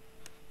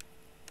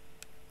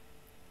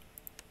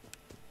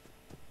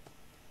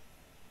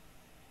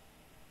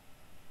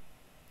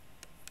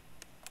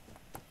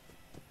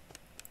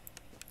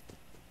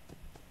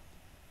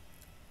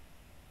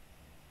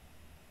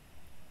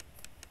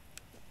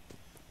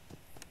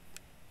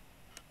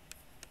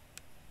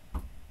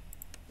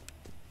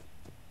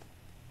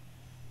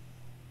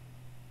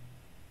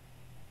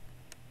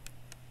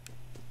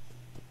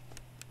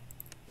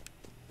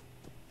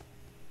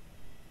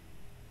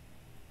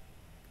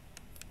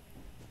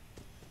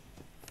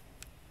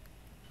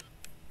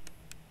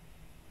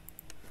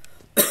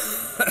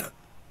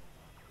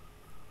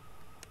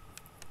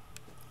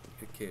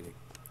 You're kidding.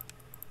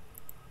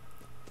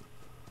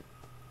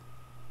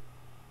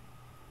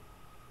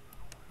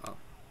 Oh.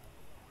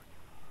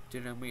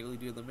 Didn't immediately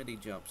do the mini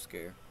jump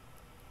scare.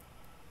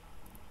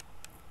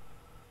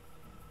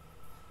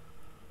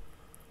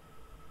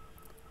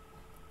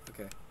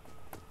 Okay.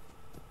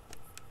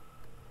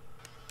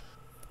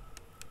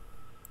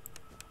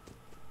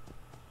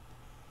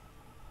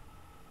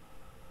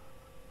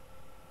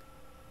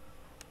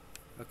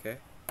 Okay.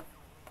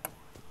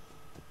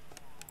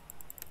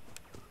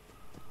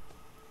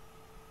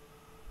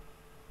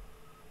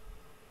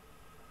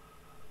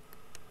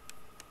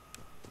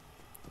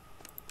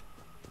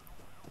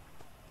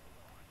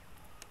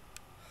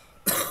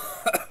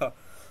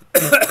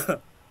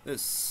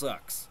 This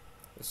sucks.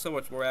 It's so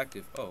much more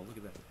active. Oh, look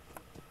at that.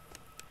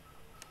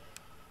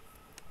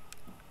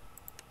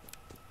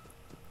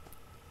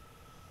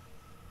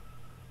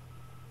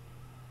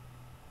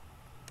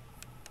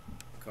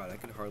 God, I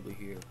can hardly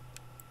hear.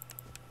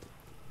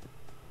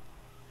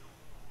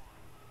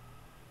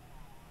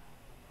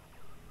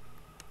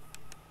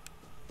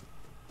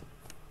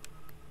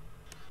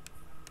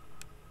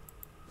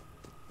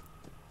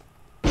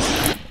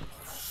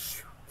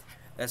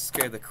 That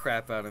scared the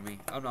crap out of me.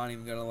 I'm not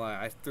even gonna lie.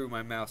 I threw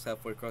my mouse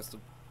halfway across the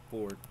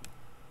board.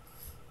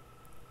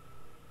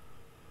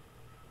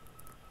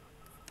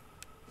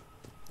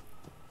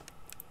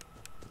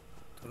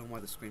 Don't know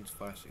why the screen's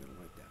flashing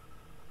like that.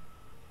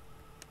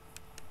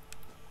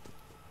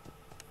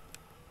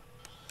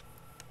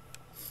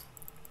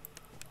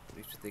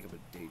 Makes me think I'm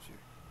in danger.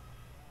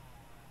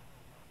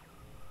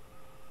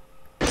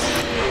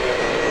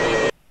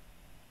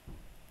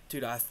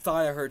 Dude, I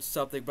thought I heard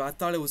something, but I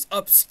thought it was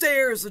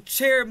upstairs. A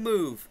chair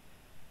move.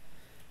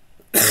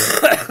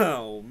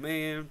 Oh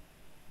man,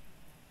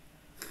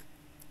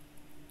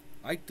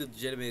 I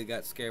legitimately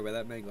got scared by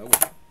that mango.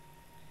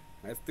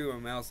 I threw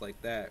a mouse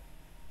like that.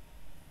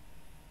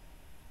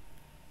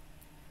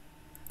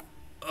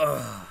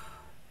 Ugh.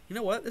 You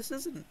know what? This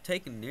isn't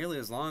taking nearly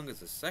as long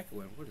as the second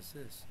one. What is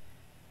this?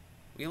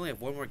 We only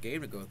have one more game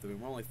to go through,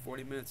 and we're only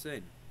 40 minutes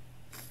in.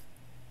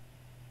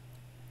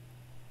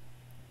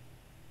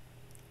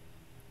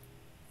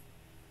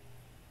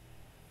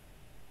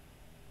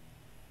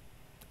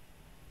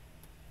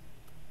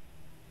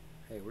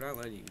 Hey, we're not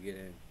letting you get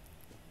in.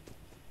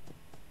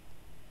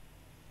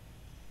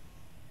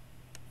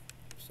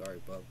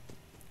 Sorry, bub.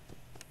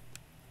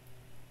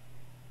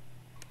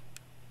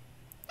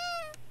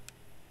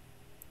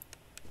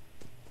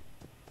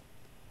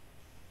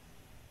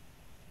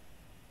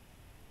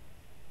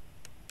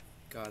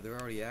 God, they're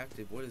already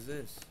active. What is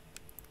this?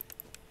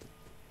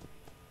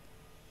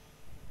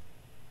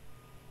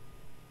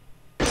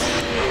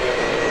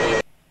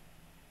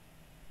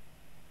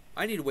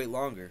 I need to wait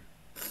longer.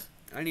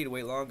 I need to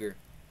wait longer.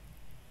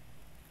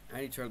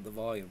 I need to turn up the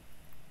volume.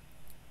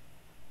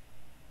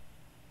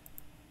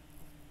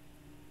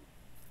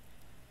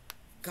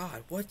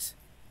 God, what?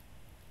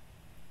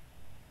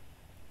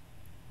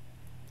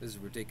 This is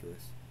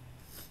ridiculous.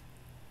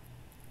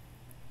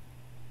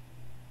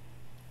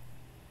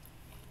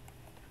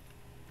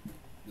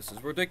 This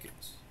is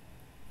ridiculous.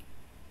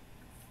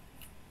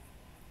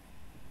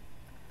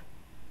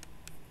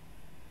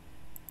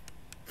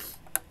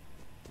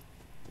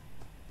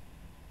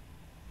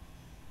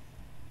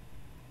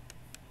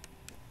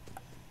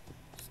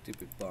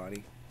 Stupid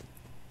Bonnie.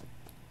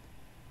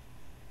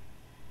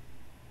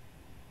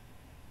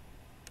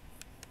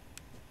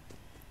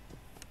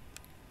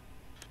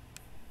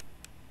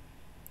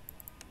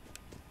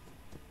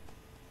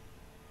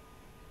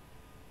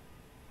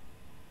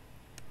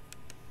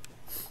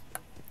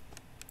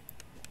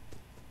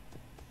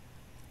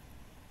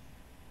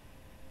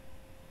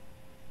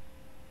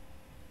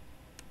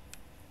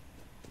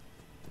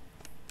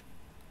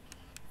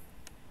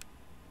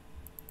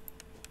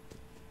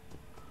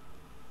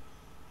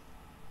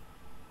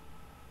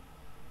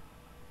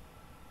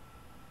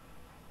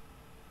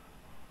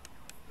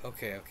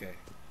 Okay, okay.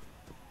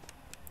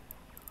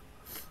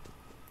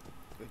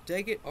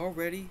 Dang it,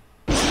 already?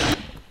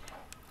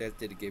 That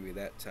didn't give me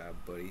that time,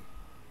 buddy.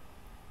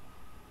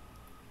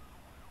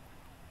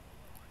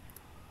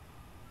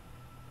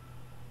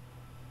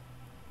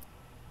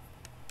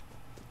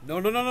 No,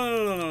 no, no, no,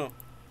 no, no, no.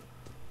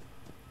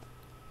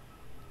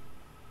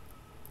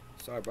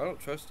 Sorry, but I don't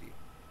trust you.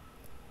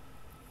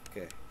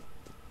 Okay.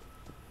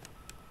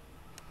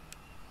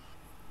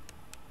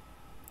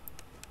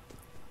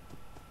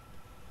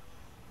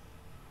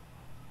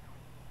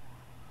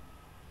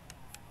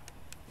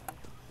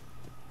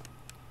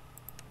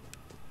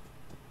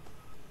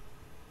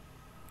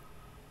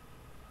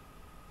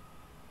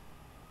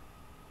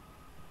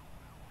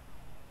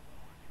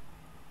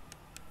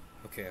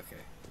 Okay, okay.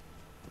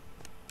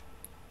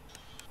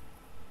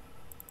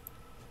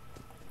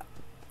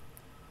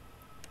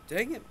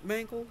 Dang it,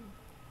 Mangled.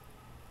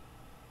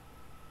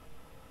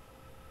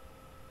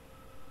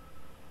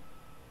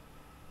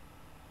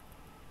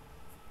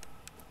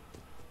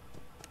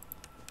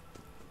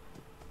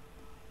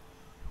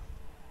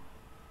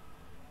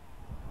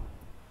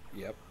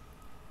 Yep.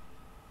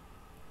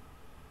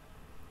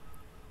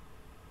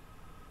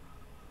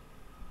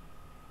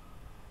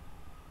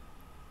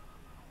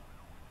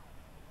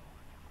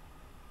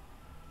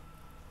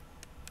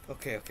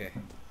 Okay, okay.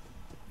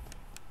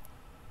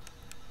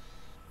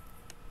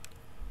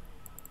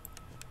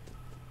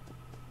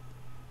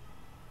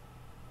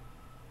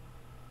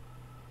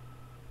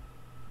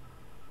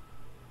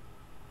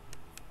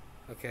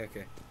 Okay,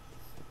 okay.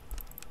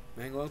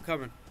 Mango, I'm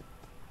coming.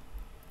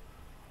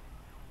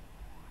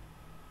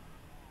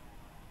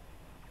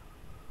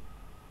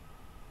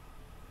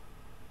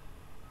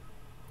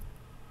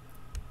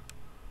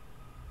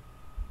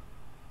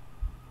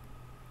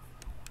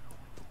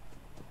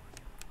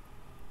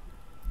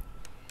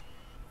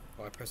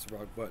 Oh, I pressed the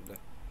wrong button.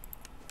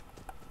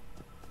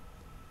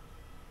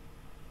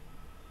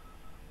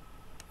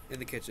 In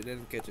the kitchen, in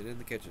the kitchen, in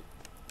the kitchen.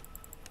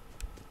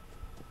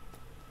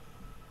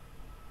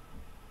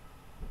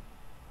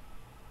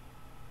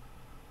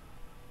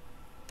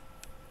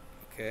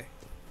 Okay.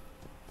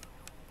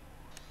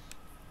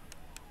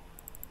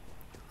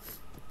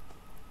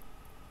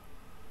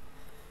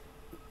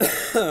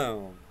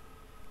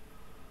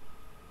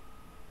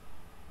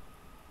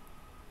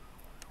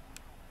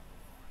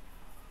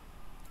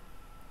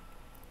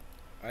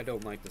 I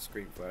don't like the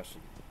screen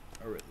flashing.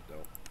 I really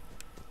don't.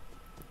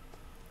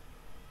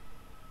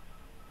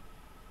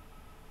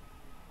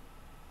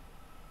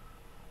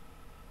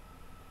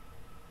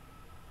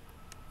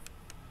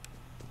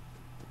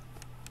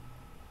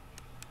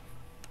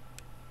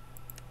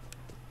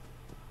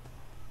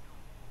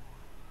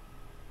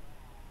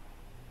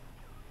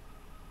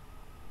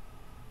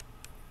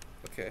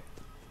 Okay.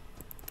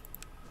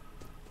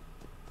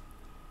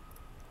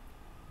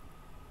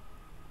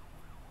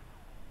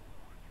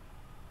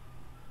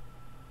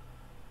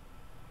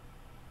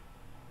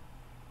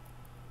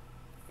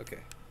 Okay.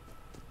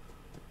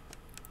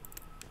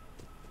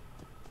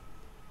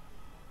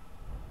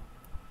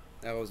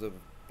 That was a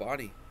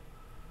body.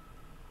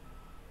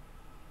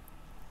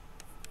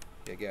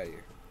 Yeah, get out of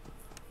here.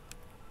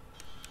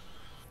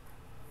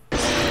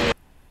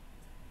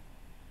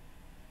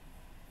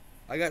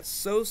 I got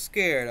so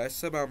scared I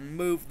somehow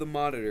moved the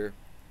monitor,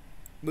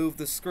 moved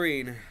the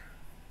screen.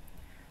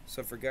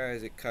 So for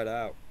guys, it cut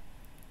out.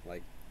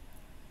 Like,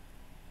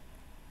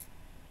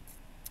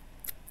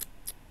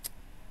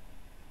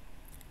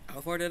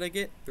 how far did I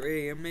get?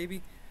 3 a.m.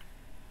 maybe?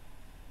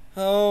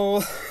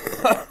 Oh.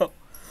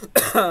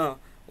 Well,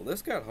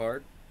 this got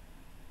hard.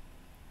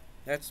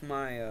 That's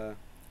my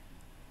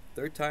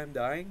third time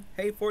dying.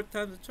 Hey, fourth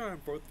time's a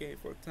charm. Fourth game,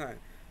 fourth time.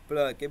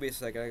 But give me a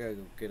second. I gotta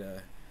go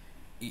get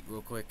eat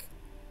real quick.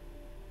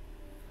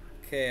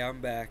 Okay,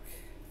 I'm back.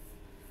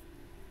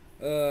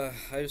 I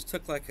just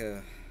took like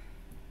a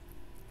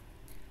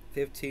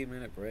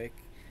 15-minute break.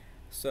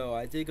 So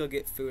I did go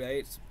get food. I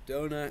ate some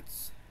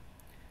donuts.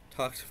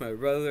 Talked to my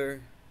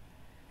brother.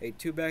 Ate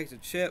 2 bags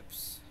of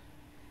chips.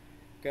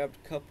 Grabbed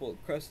a couple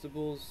of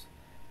Crustables.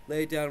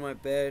 Laid down in my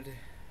bed.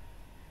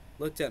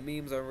 Looked at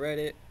memes on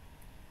Reddit.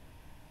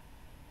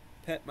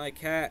 Pet my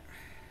cat.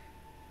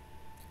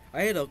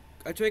 I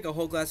drank a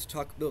whole glass of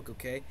chocolate milk,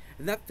 okay?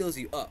 And that fills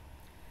you up.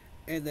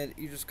 And then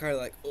you just kind of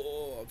like,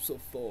 oh, I'm so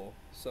full.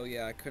 So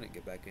yeah, I couldn't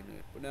get back into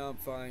it. But now I'm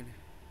fine.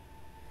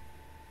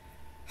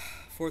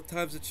 Fourth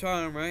time's a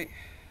charm, right?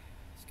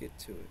 Let's get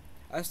to it.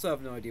 I still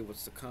have no idea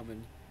what's to come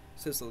in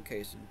this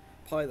location.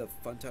 Probably the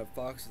Funtime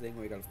Fox thing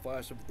where you gotta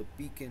flash up with the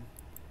beacon.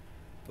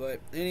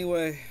 But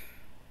anyway,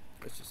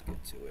 let's just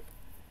get to it.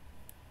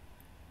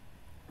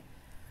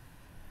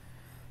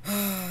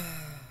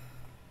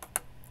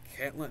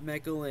 Can't let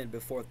Megal in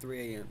before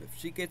 3 a.m. If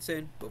she gets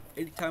in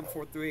anytime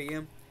before 3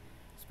 a.m.,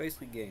 it's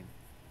basically game.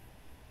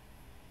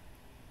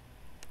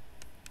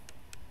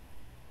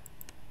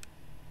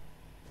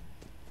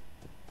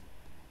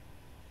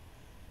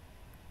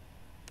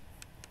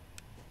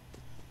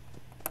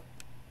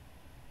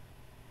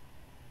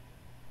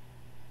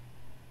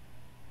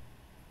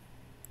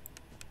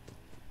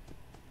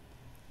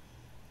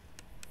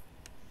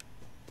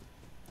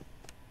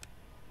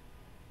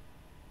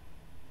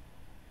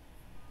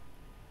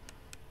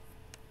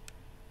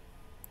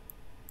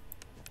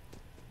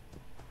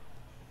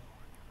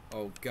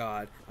 Oh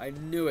God, I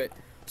knew it.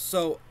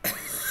 So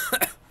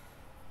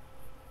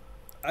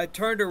I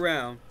turned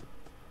around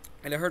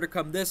and I heard her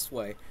come this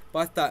way, but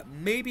I thought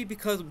maybe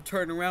because I'm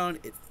turning around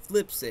it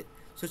flips it,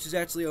 so she's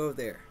actually over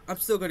there. I'm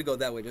still gonna go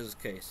that way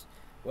just in case.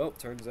 Well,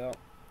 turns out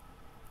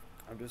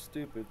I'm just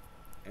stupid,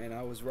 and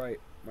I was right.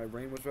 My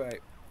brain was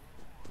right.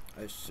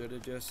 I should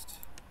have just.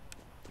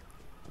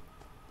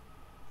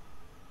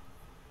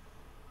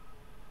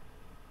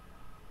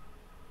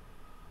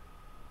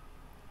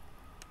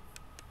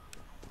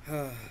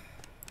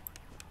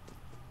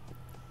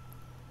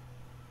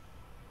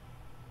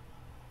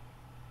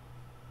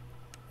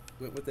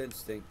 Went with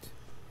instinct.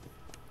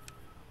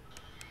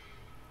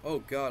 Oh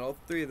God, all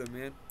three of them,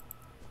 man.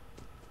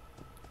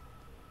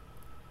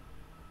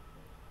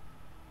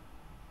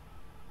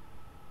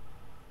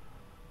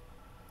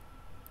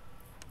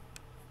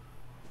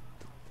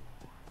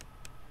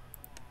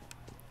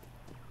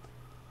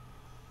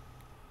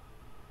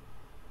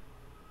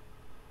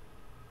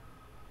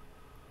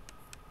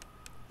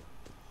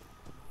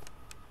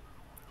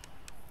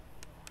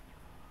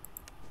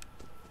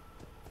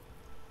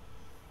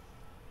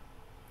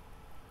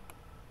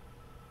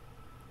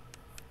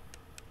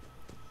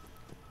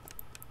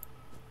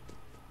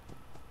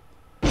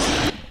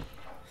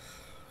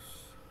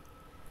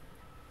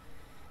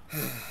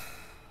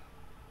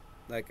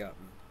 That got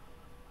me.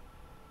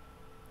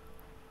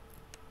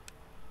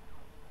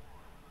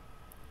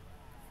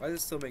 Why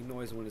does it still make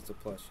noise when it's a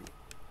plushie?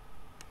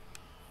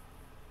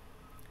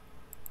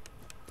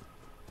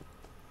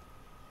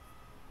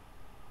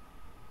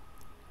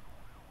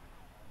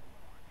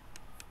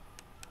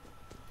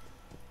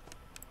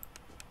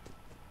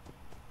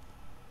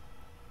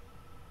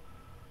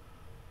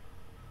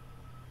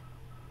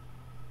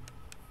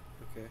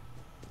 Okay.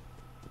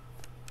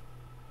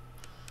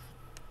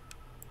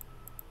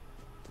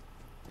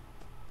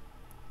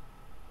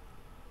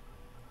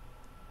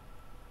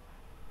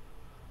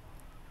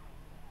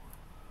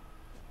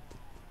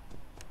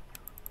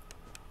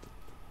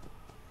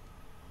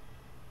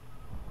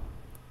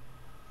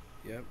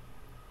 Yep.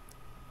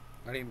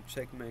 I didn't even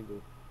check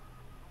Mango.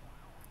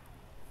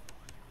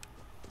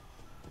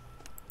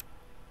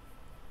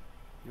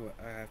 You know what?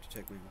 I have to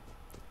check Mango.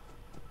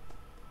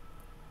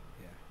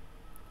 Yeah.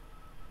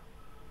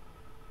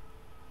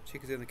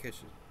 Chick is in the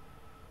kitchen.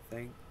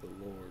 Thank the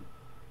Lord.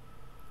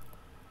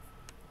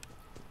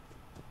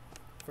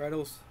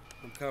 Freddles,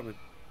 I'm coming.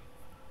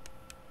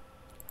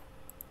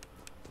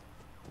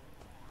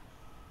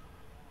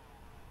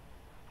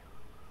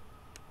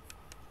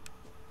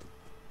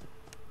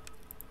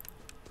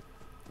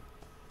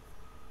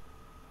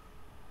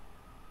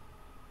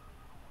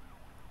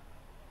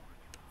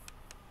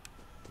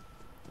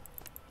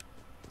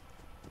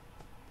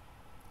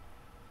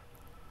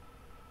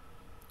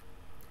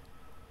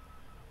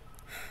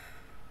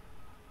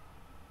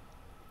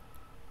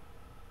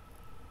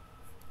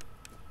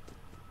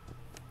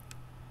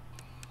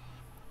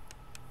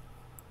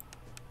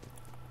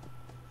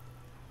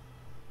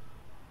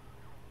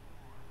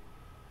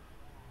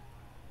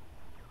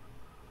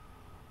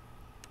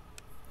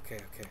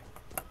 Okay, okay.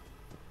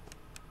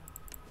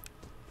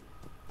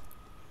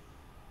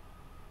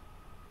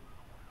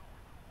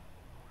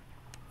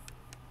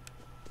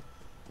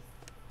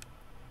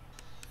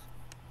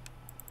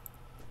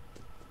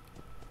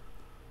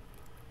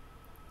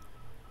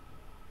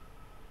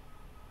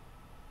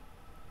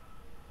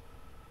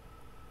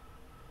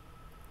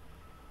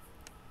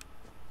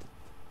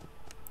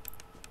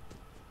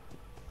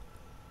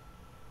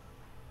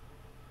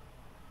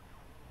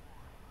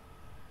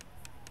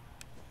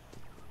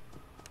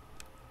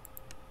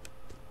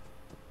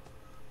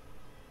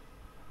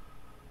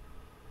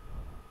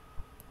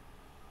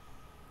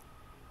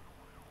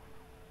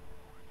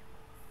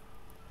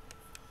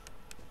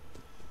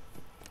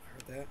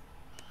 Heard that.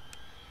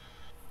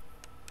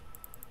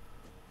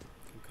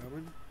 I'm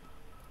coming.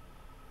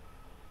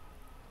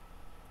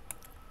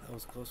 That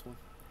was a close one.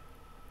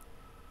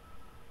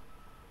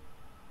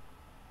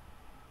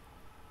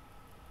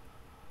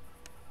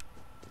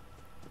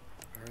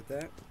 I heard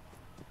that.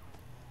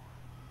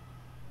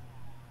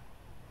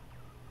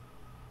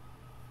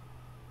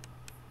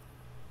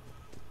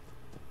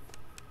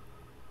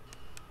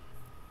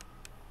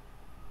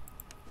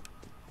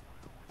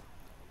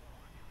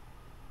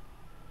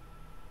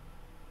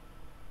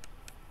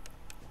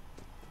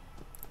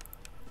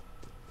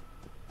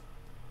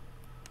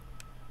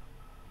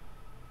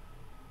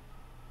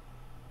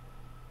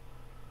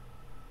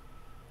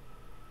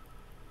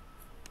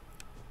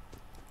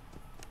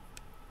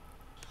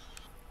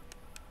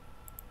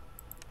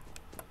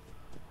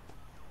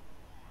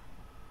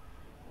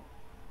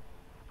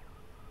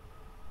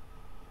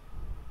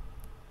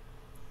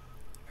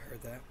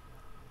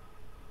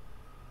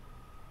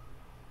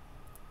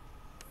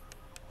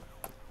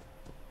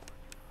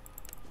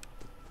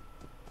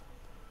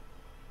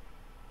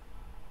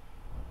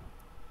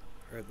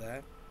 heard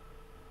that.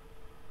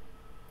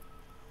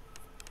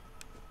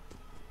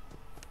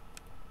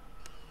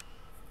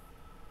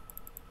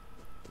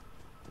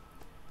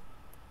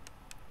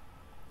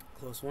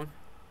 Close one.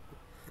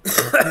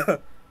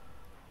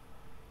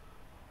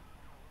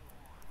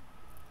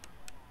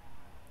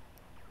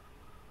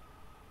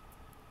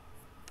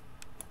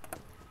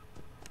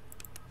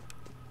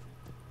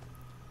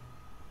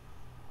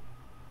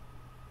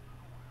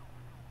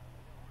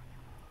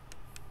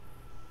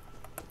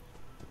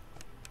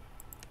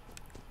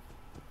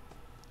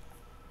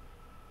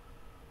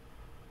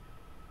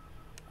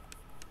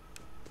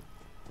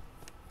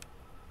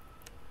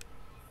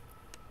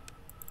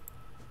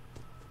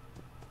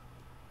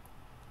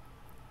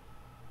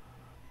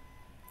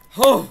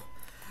 Oh,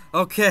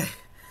 okay,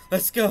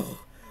 let's go.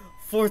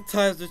 Fourth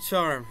time's the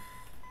charm.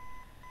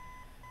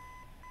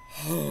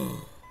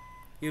 Oh,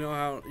 you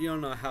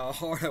don't know how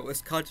hard I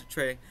was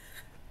concentrating.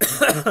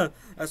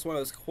 That's why I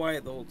was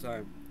quiet the whole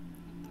time.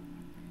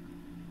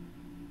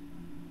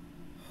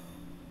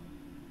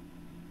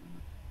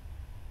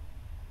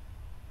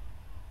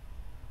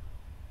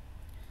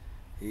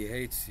 He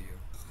hates you.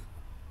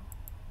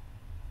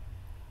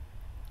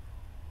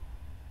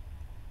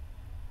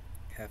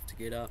 Have to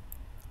get up.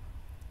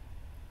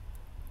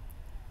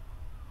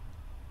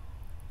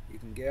 You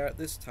can get out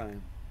this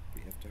time, but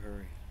you have to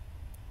hurry.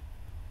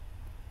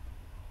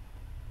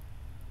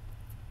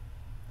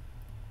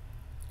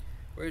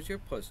 Where's your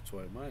plush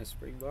toy? Mine is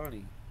Spring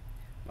Bonnie.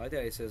 My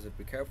daddy says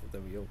be careful with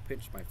them, you'll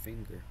pinch my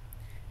finger.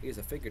 He is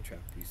a finger trap,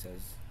 he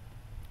says.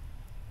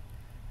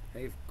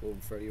 Hey,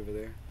 Golden Freddy over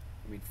there.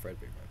 I mean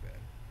Fredbear, my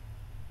bad.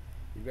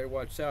 You better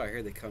watch out, I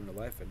hear they come to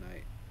life at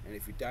night. And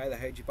if you die, they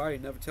hide your body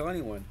and never tell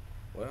anyone.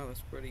 Well,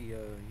 that's pretty,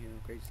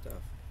 great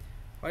stuff.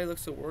 Why do you look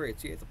so worried?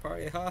 It's you at the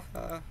party. Ha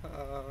ha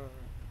ha.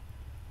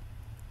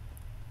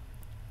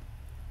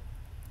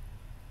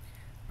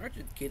 Aren't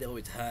you the kid that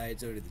always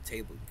hides under the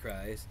table and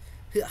cries?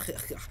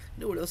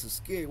 No one else is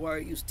scared. Why are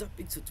you? Stop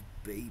being such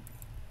a baby.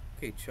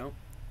 Okay, chump.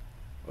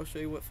 I'll show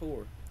you what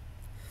for.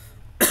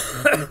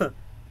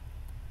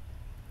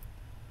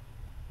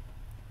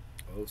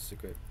 Oh,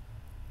 secret.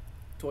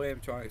 Toy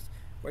animatronics.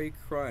 Why are you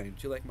crying?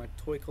 Do you like my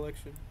toy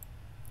collection?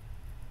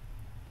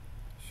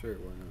 Sure,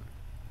 why not?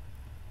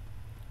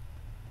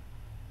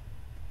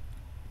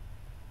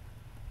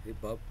 Hey,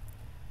 bub.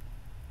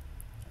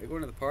 Are you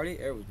going to the party?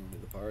 Everyone's going to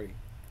the party.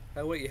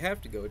 Oh, wait, you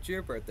have to go. It's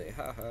your birthday.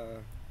 Ha ha.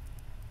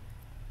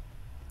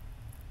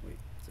 Wait,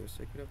 is there a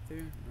secret up there?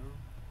 No.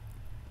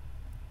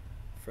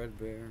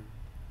 Fredbear.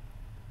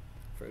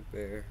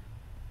 Fredbear.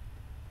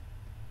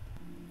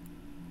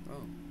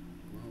 Oh,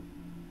 well.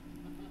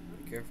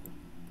 Be careful.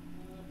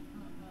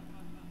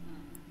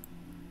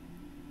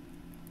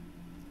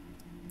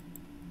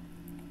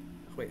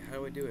 Wait, how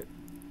do I do it?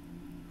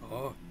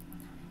 Oh.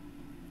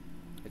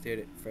 I did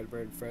it.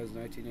 Fredbear and Friends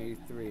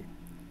 1983.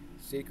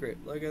 Secret.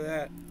 Look at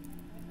that.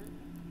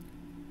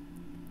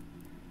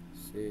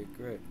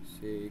 Secret.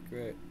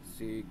 Secret.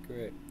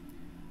 Secret.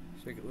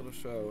 Secret little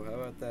show. How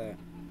about that?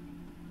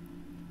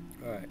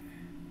 Alright.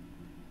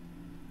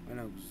 I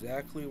know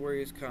exactly where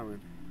he's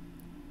coming.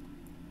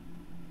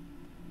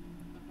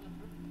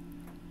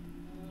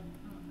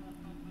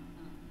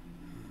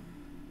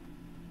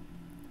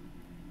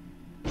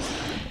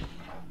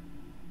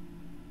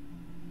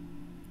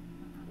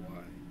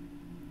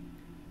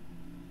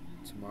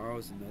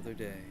 Tomorrow's another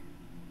day.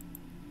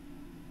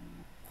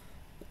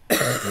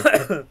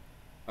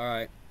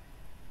 Alright.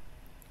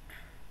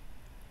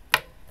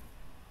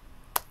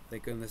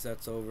 Thank goodness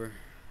that's over.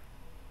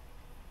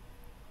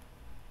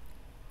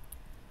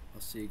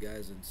 I'll see you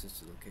guys in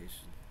Sister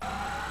Location.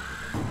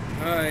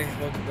 Alright,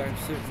 welcome back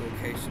to Sister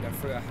Location. I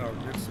forgot how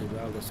immensely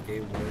loud this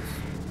game was.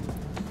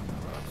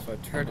 So I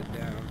turned it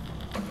down.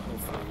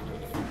 Hopefully,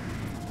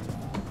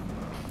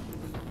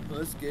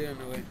 let's get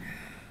into it.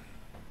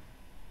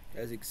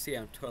 As you can see,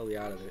 I'm totally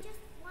out of it. Just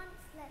once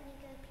let me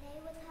go play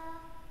with her.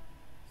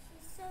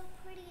 She's so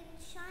pretty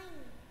and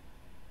shiny.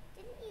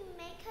 Didn't you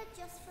make her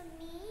just for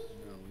me?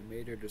 No, we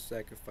made her to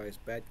sacrifice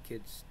bad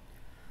kids.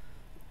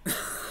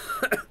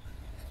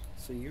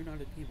 So you're not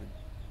a demon.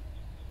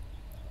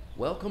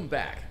 Welcome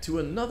back to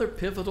another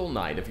pivotal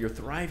night of your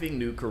thriving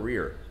new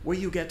career, where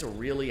you get to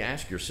really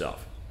ask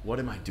yourself, what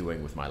am I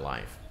doing with my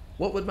life?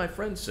 What would my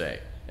friends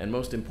say? And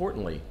most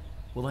importantly,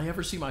 will I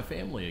ever see my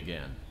family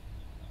again?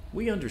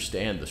 We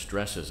understand the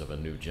stresses of a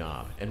new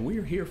job, and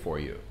we're here for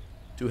you.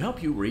 To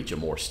help you reach a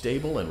more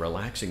stable and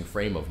relaxing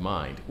frame of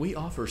mind, we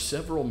offer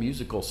several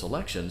musical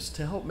selections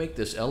to help make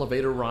this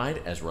elevator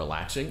ride as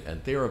relaxing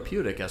and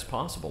therapeutic as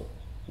possible.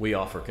 We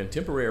offer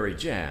contemporary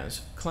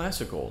jazz,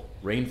 classical,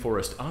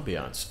 rainforest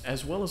ambiance,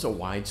 as well as a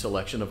wide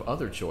selection of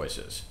other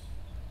choices.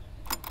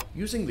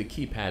 Using the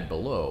keypad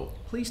below,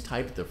 please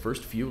type the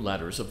first few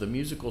letters of the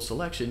musical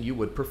selection you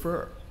would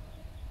prefer.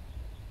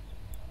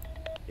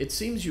 It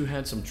seems you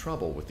had some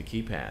trouble with the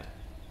keypad.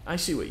 I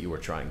see what you were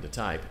trying to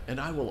type, and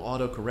I will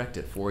auto-correct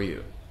it for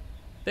you.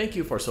 Thank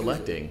you for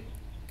selecting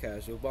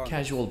Casual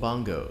Casual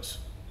Bongos.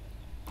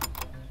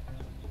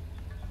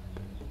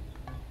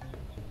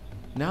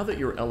 Now that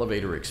your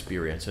elevator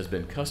experience has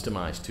been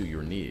customized to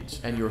your needs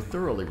and you're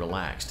thoroughly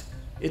relaxed,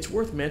 it's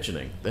worth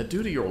mentioning that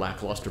due to your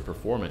lackluster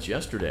performance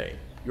yesterday,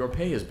 your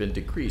pay has been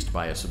decreased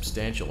by a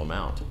substantial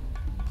amount.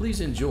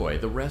 Please enjoy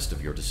the rest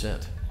of your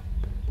descent.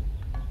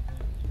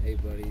 Hey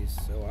buddies,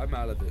 so I'm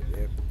out of it,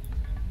 man.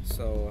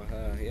 So,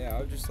 yeah,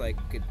 I'm just like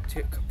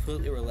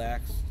completely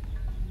relaxed.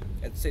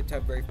 At the same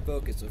time, very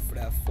focused on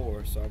FNaF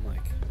 4, so I'm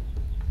like,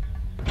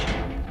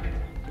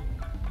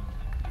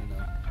 you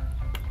know,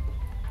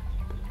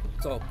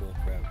 it's all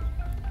bullcrap.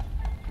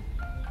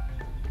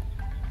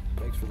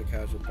 Thanks for the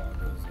casual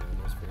bongos, though.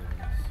 That's very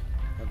nice.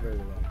 I'm very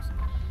relaxed.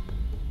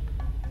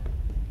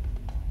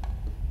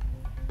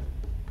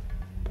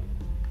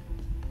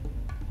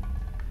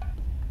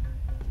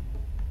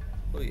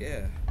 Oh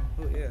yeah,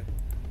 oh yeah.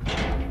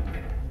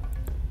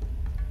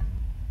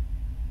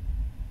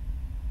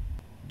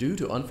 Due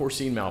to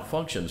unforeseen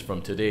malfunctions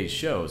from today's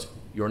shows,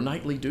 your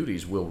nightly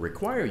duties will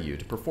require you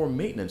to perform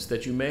maintenance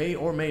that you may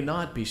or may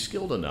not be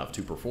skilled enough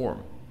to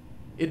perform.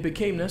 It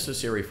became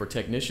necessary for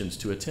technicians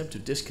to attempt to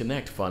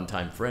disconnect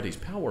Funtime Freddy's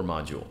power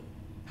module.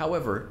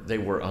 However, they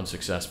were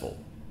unsuccessful.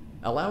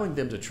 Allowing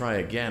them to try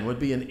again would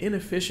be an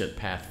inefficient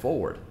path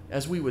forward,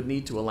 as we would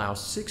need to allow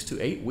 6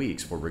 to 8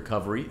 weeks for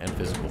recovery and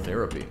physical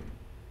therapy.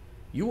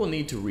 You will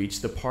need to reach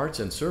the parts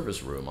and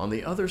service room on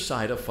the other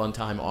side of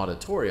Funtime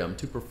Auditorium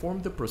to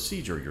perform the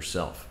procedure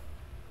yourself.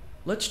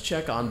 Let's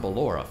check on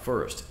Ballora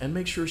first and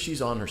make sure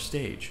she's on her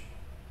stage.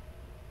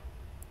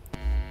 Oh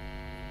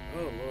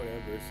Lord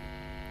have mercy.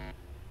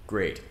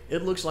 Great.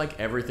 It looks like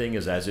everything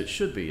is as it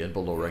should be in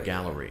Ballora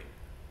Gallery.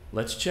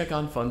 Let's check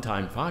on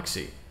Funtime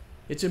Foxy.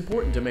 It's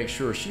important to make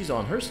sure she's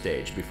on her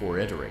stage before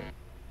entering.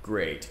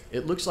 Great.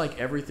 It looks like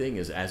everything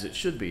is as it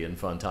should be in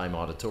Funtime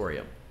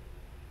Auditorium.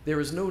 There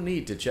is no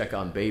need to check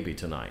on Baby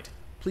tonight.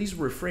 Please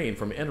refrain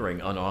from entering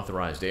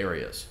unauthorized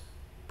areas.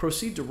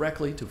 Proceed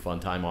directly to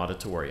Funtime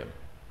Auditorium.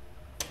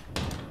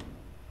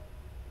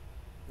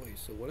 Wait,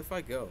 so what if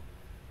I go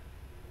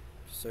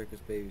to Circus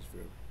Baby's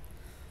room?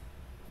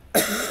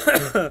 You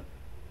know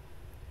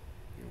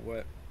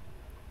what?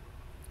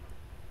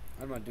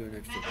 I'm not doing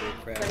extra bull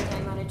crap.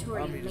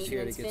 I'm just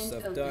here to get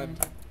stuff done.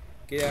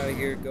 Get out of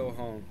here, go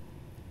home.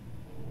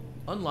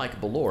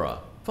 Unlike Ballora,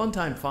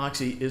 Funtime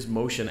Foxy is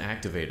motion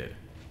activated.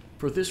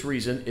 For this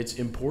reason, it's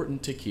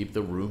important to keep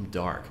the room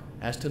dark,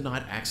 as to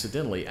not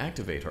accidentally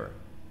activate her.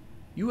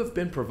 You have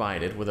been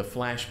provided with a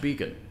flash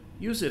beacon.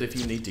 Use it if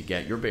you need to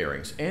get your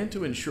bearings and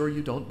to ensure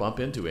you don't bump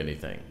into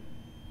anything.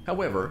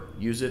 However,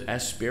 use it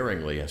as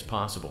sparingly as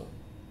possible.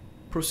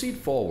 Proceed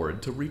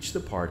forward to reach the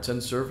parts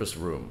and service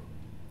room.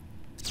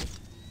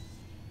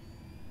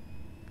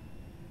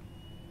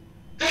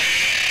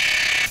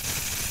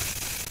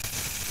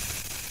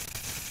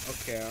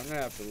 Okay, I'm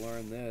gonna have to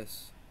learn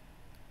this.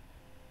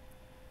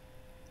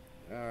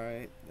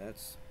 Alright,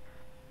 that's...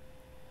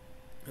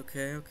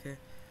 Okay.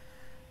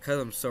 Because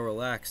I'm so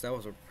relaxed, I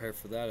wasn't prepared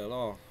for that at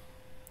all.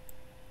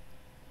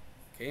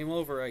 Game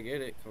over, I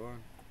get it, come on.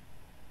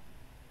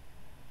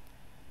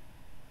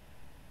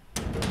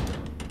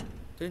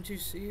 Didn't you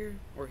see her?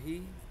 Or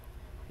he?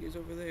 He's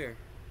over there.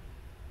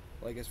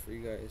 Well, I guess for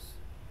you guys.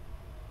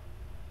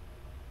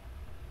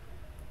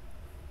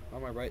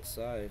 On my right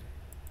side.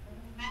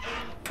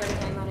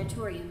 Funtime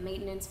Auditorium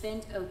maintenance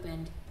vent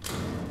opened.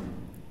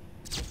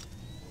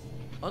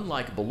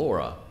 Unlike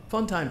Ballora,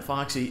 Funtime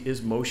Foxy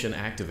is motion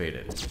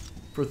activated.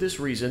 For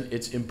this reason,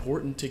 it's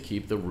important to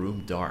keep the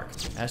room dark,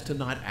 as to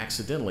not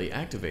accidentally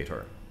activate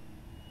her.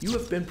 You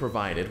have been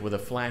provided with a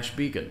flash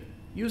beacon.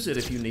 Use it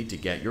if you need to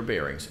get your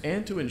bearings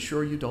and to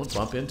ensure you don't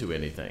bump into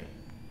anything.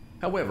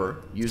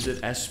 However, use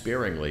it as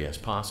sparingly as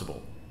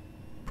possible.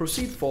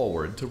 Proceed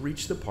forward to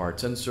reach the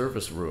parts and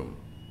service room.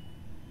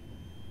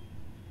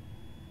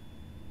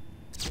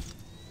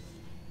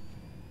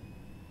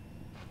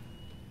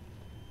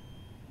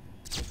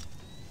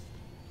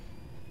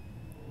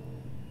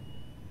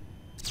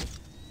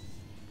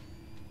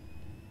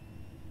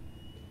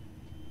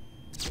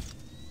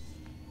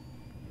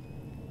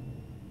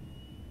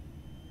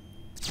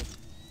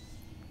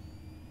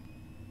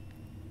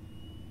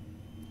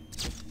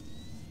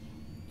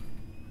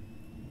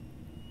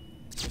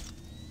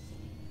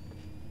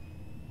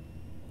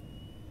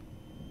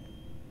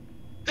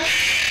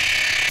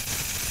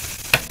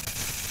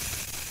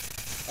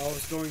 I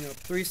was going up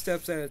 3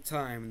 steps at a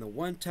time, and the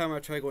one time I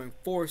tried going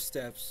 4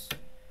 steps,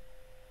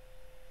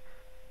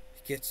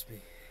 it gets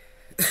me.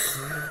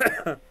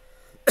 I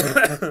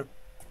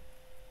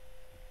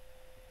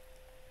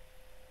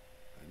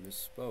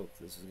misspoke.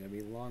 This is going to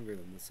be longer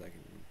than the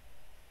second one.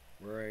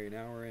 We're an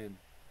hour in.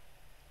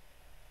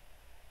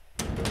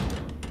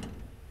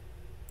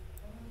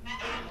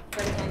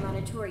 Funtime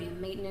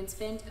Auditorium maintenance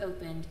vent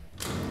opened.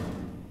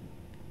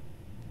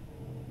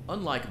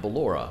 Unlike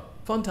Ballora,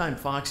 Funtime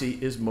Foxy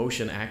is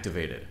motion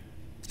activated.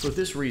 For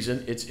this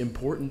reason, it's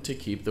important to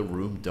keep the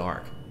room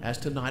dark, as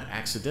to not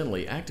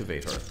accidentally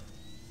activate her.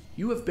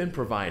 You have been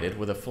provided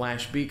with a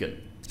flash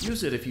beacon.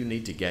 Use it if you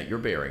need to get your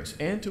bearings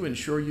and to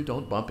ensure you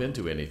don't bump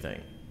into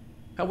anything.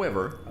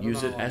 However, I don't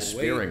use know it how long as to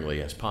wait.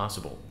 sparingly as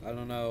possible. I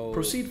don't know.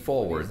 Proceed Use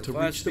forward the to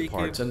flash reach the beacon.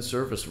 parts and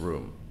service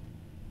room.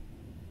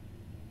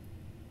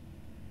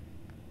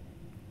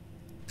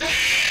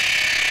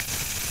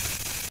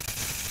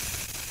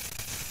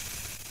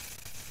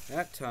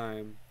 That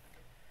time,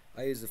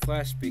 I use the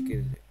flash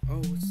beacon. Oh,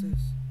 what's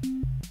this?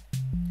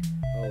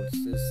 Oh,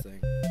 it's this thing.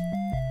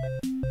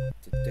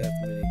 It's a death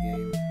mini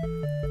game.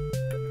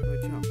 How do I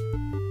jump?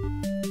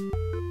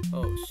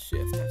 Oh,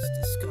 shift. That's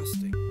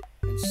disgusting.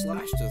 And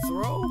slash to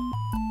throw?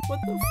 What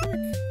the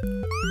frick?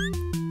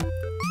 What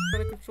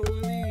kind of controls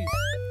are these?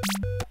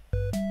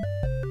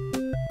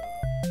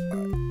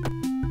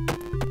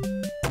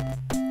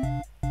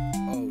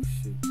 Oh,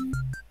 shoot.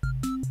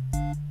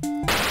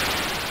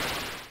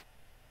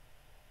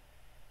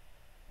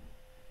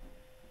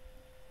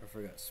 I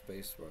forgot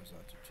space bars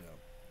not to jump.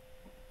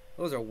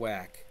 Those are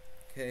whack.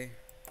 Okay.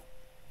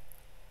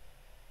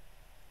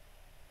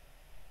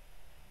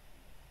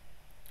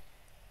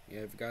 Yeah,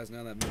 if you guys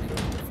know that mini game,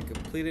 if you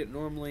complete it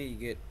normally, you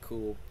get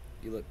cool.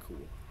 You look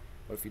cool.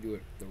 But if you do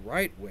it the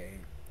right way,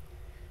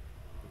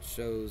 it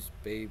shows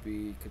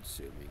baby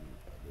consuming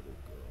a little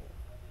girl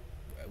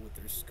with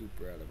her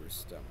scooper out of her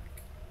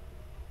stomach.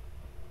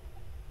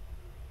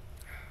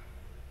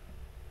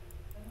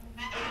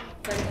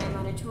 Freddy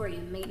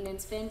Auditorium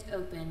maintenance vent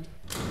opened.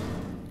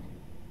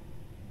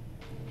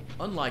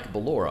 Unlike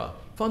Ballora,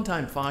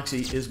 Funtime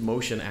Foxy is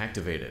motion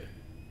activated.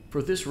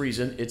 For this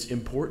reason, it's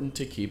important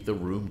to keep the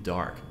room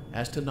dark,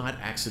 as to not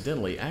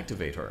accidentally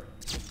activate her.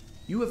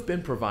 You have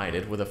been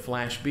provided with a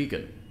flash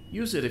beacon.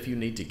 Use it if you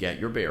need to get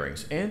your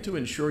bearings and to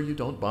ensure you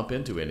don't bump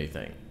into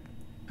anything.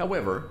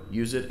 However,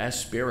 use it as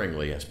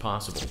sparingly as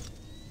possible.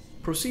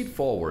 Proceed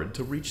forward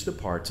to reach the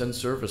parts and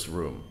service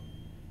room.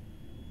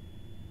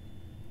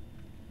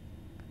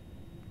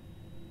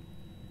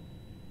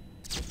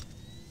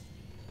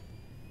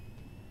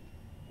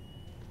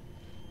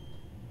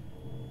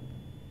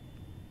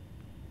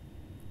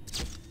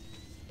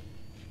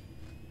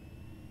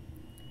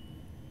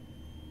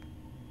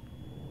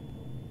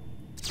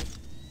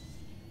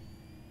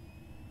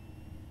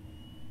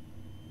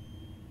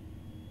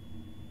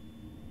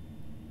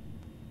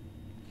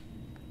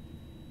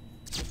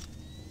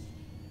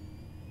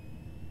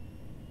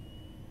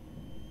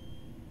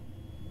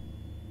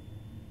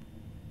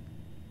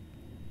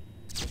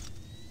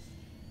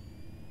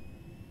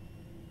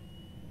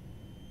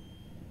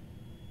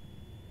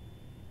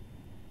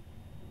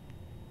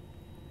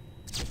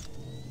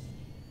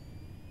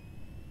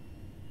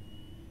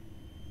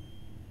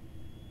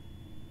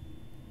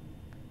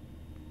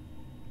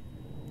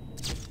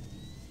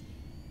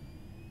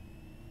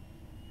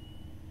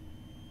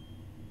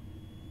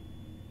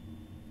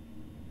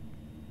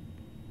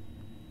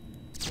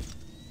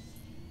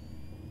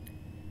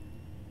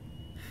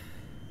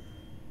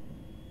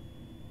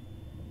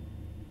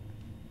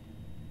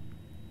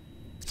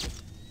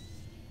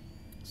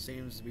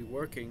 Seems to be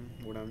working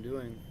what I'm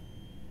doing.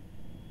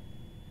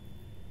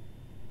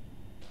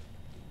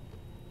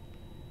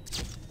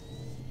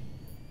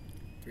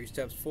 Three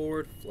steps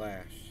forward,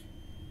 flash.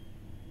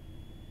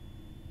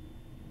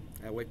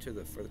 I wait for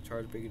the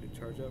charge beacon to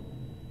charge up.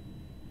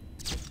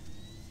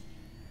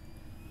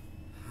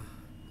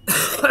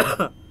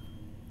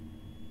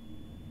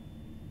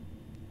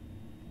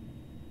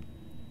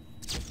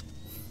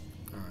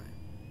 Alright.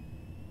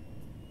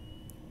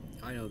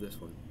 I know this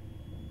one.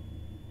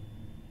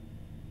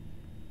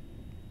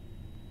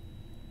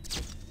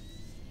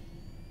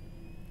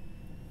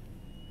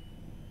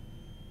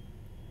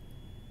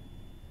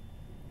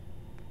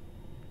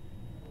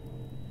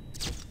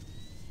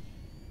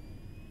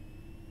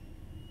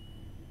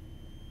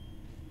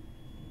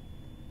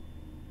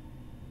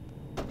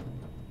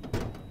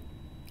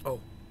 Oh,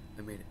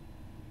 I made it.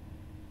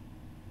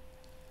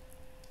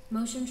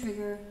 Motion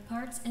trigger,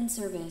 parts and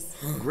service.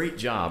 Great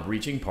job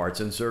reaching parts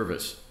and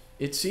service.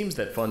 It seems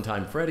that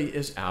Funtime Freddy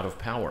is out of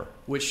power,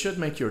 which should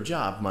make your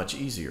job much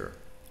easier.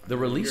 The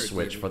release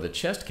switch for the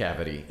chest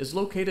cavity is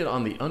located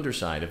on the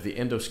underside of the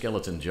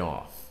endoskeleton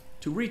jaw.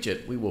 To reach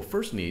it, we will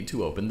first need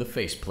to open the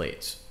face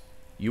plates.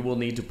 You will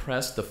need to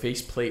press the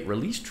faceplate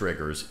release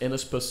triggers in a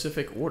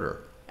specific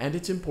order, and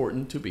it's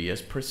important to be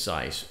as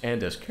precise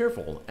and as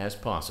careful as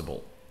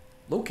possible.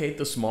 Locate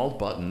the small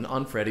button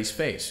on Freddy's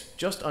face,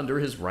 just under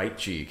his right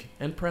cheek,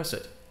 and press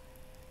it.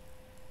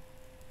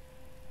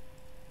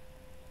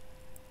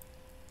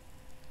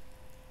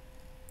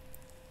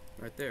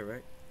 Right there,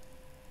 right?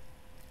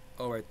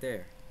 Oh, right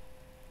there.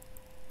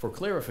 For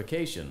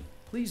clarification,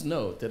 please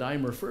note that I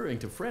am referring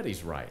to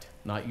Freddy's right,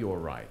 not your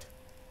right.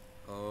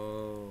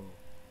 Oh.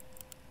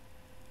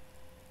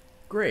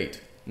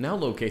 Great. Now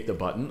locate the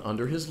button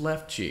under his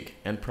left cheek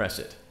and press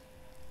it.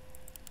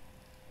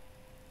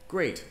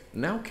 Great.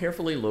 Now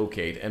carefully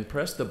locate and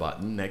press the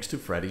button next to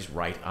Freddy's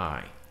right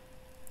eye.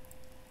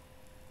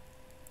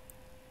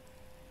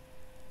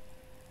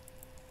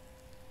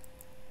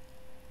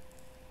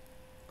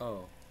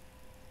 Oh.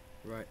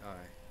 Right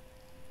eye.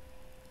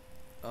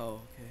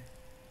 Oh, okay.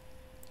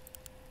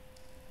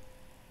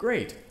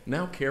 Great.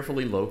 Now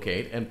carefully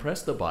locate and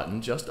press the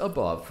button just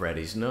above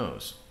Freddy's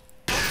nose.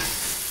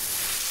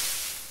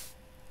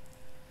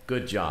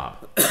 Good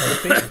job. The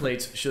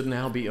faceplates should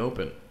now be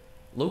open.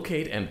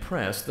 Locate and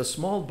press the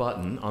small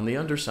button on the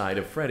underside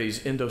of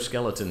Freddy's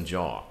endoskeleton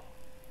jaw.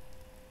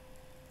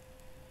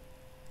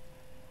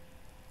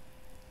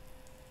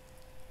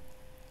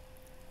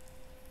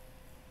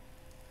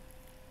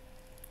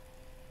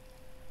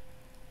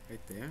 Right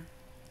there.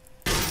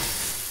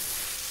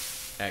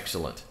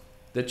 Excellent.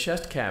 The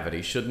chest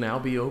cavity should now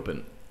be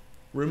open.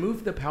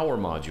 Remove the power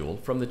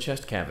module from the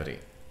chest cavity.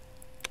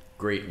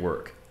 Great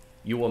work.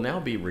 You will now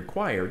be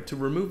required to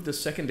remove the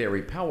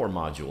secondary power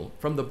module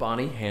from the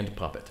Bonnie hand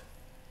puppet.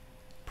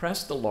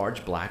 Press the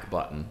large black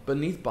button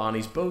beneath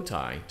Bonnie's bow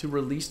tie to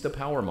release the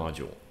power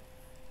module.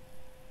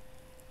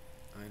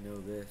 I know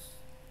this.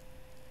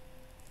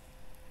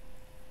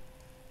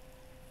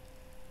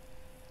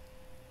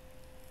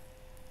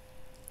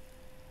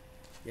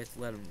 You have to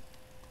let him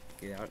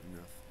get out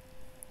enough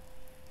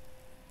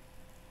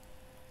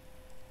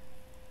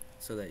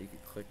so that you can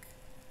click.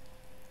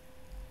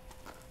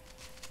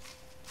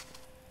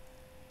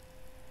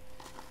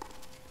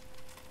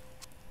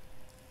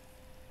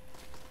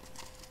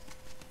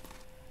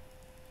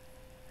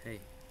 Hey.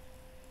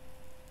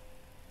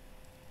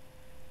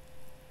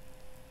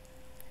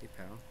 Hey,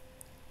 pal.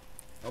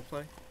 I'll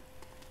play.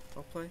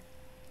 I'll play.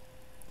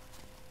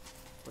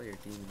 Play your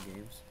demon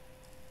games.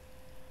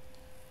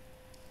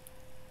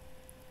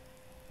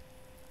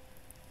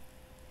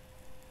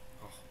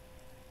 Oh.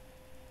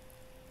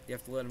 You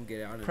have to let him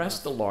get out. Press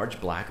the large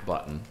black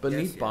button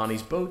beneath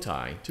Bonnie's bow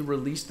tie to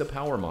release the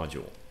power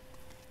module.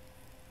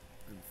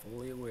 I'm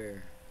fully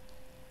aware,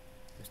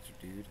 Mr.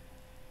 Dude.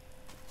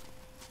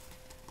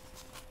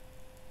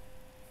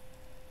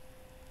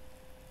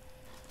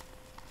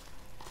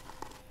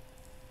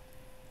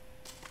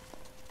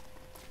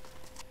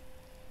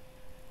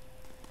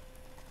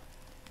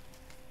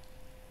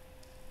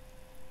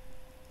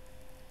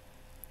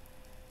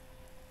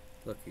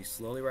 Look, he's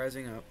slowly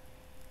rising up.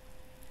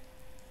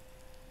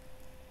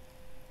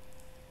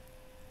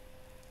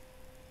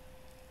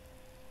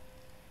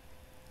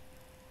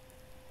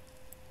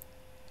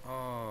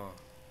 Oh.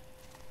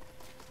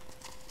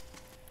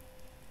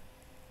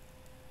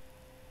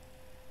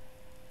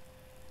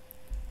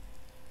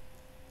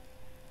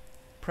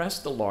 Press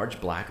the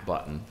large black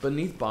button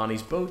beneath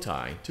Bonnie's bow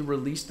tie to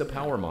release the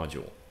power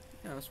module.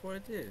 Yeah, that's what I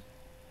did.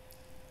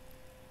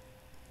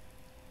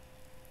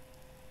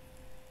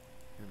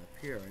 And up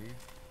here, are you?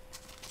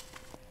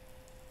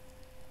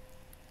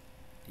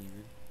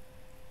 Demon.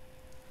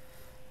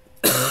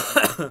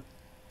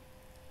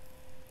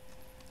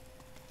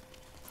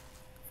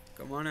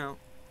 Come on out.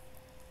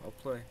 I'll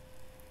play.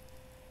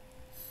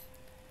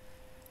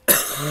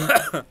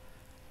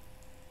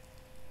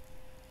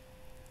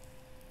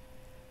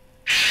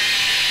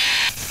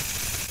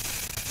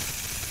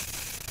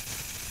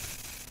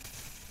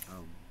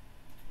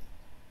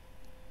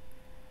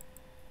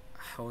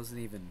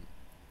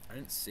 I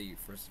didn't see you,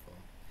 first of all.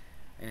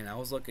 And I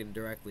was looking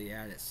directly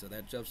at it, so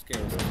that jump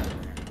scare was cut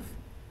in half.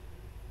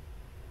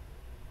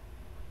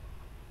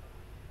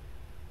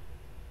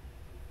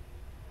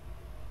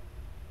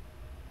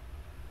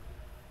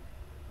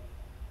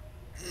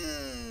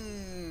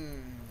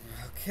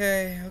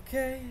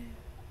 Okay.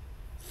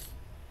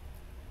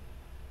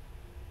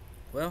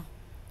 Well.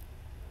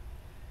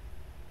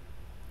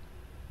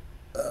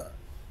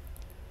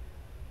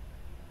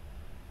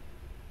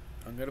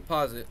 I'm gonna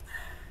pause it.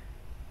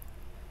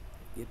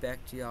 Get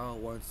back to y'all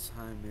once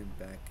I'm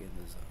back in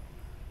the zone.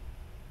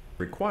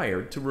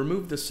 Required to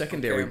remove the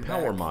secondary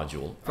power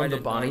module from the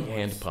Bonnie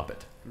hand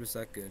puppet. I'm just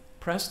that good.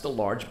 Press the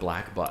large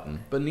black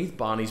button beneath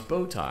Bonnie's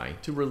bow tie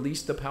to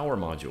release the power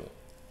module.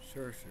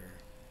 Sure.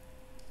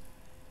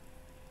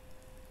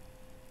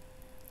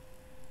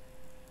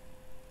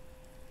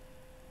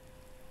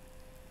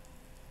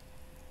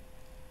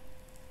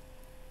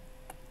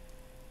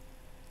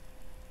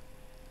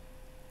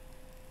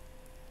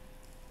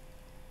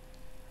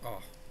 Oh.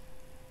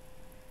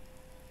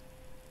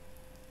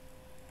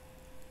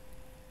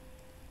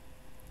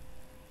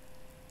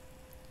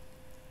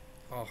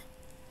 Oh.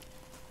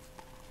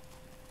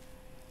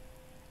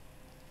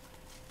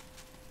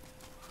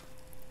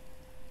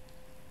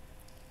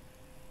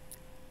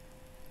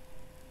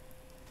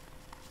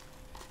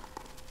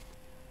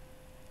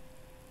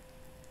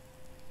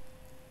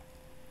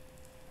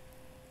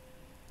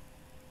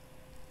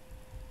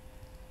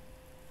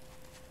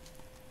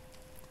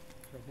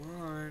 Come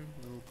on,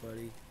 little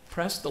buddy.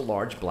 Press the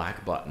large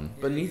black button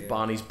beneath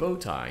Bonnie's bow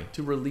tie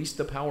to release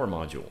the power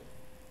module.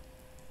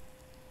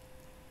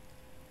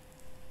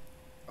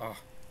 Oh.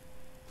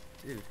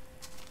 Dude.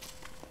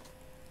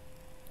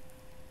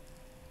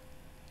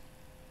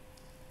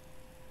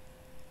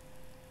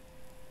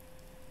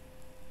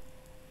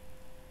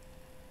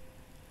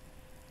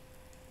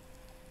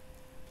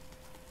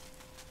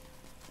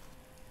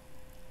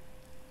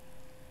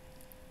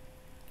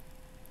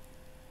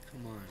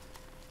 Come on.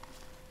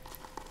 I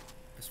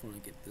just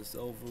want to get this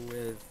over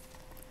with.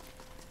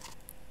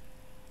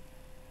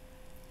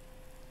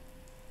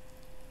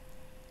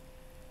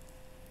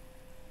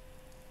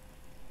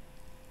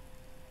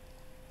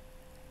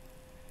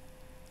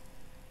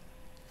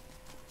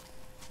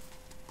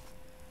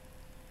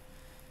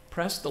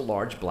 Press the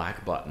large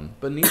black button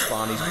beneath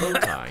Bonnie's bow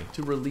tie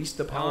to release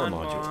the power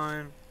module.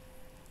 Fine.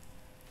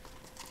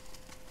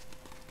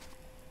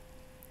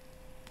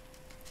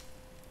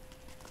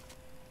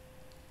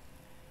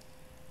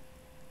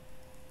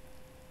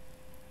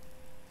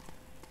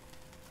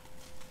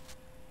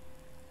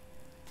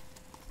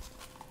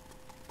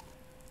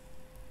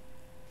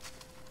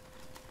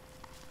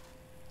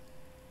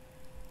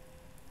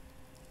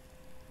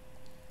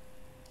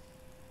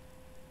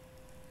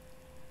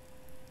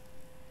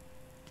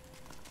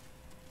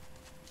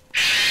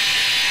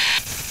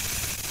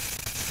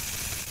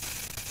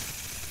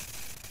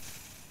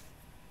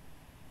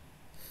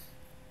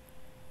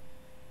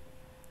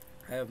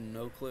 I have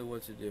no clue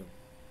what to do.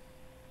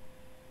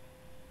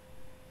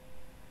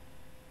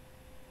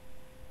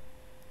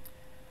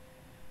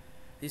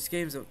 These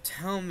games don't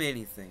tell me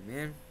anything,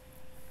 man.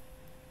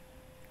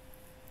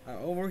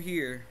 Over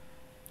here,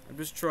 I'm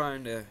just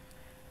trying to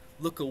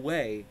look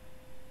away,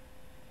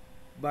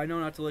 but I know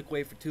not to look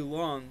away for too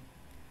long,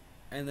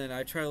 and then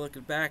I try to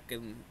look back,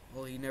 and,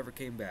 well, he never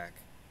came back.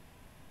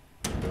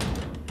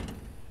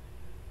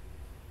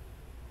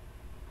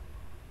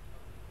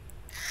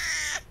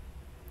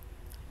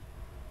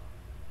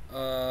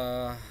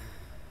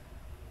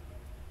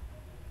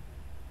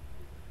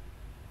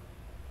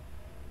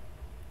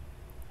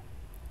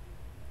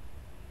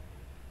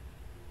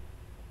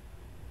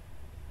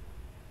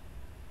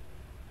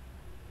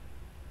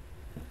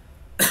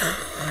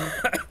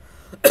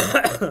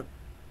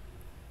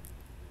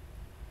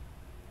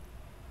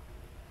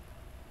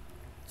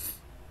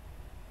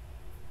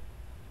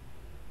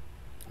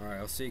 Alright,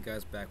 I'll see you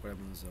guys back when I'm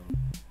in the zone.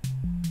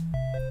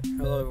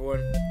 Hello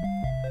everyone.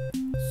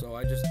 So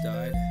I just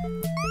died.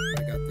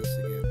 I got this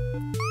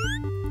again.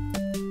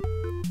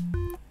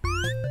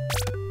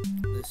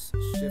 This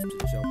shift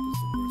and jump is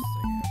the worst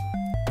thing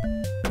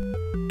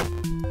ever.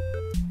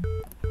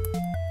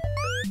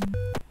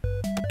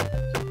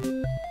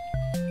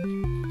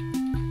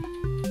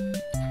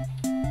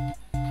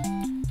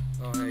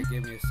 Oh hey,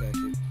 give me a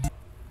second.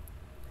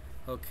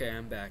 Okay,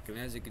 I'm back, and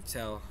as you can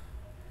tell,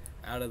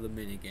 out of the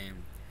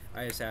minigame,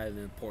 I just had an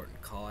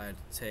important call I had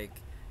to take,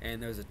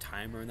 and there's a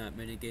timer in that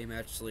minigame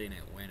actually, and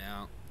it went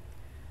out.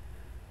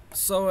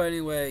 So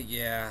anyway,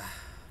 yeah,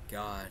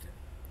 God,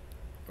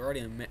 we're already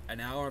an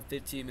hour and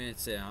 15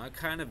 minutes in. I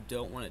kind of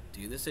don't want to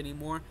do this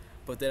anymore,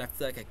 but then I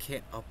feel like I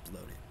can't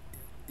upload it,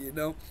 you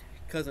know,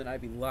 because then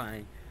I'd be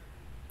lying.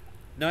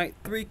 Night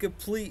 3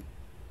 complete.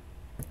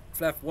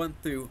 FNaF 1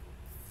 through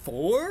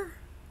 4?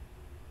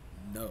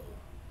 No,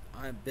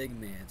 I'm big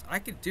man's. I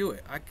could do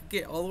it. I could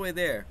get all the way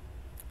there.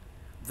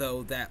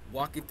 Though that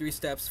walking 3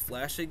 steps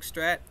flashing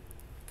strat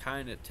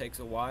kind of takes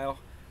a while.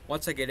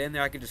 Once I get in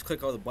there, I can just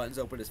click all the buttons,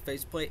 open his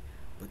faceplate.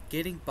 But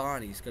getting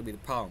Bonnie is gonna be the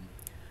problem.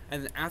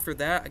 And then after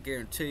that, I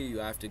guarantee you,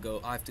 I have to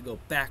go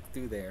back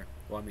through there.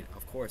 Well, I mean,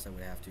 of course I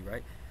would have to,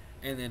 right?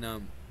 And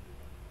then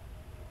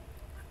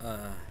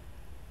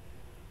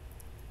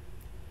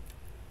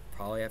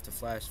probably have to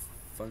flash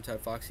Funtime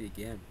Foxy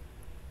again.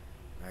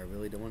 I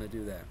really don't want to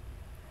do that.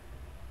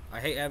 I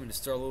hate having to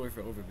start all over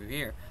from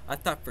here. I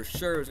thought for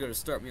sure it was going to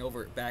start me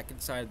over back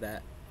inside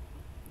that,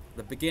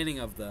 the beginning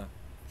of the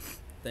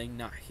thing,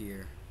 not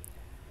here.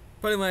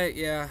 But anyway,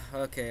 yeah,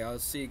 okay, I'll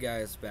see you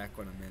guys back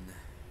when I'm in the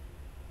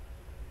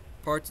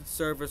parts and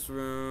service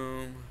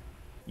room.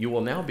 You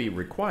will now be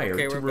required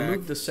to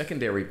remove the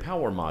secondary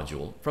power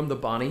module from the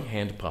Bonnie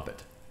hand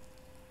puppet.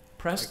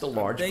 Press the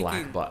large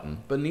black button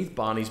beneath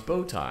Bonnie's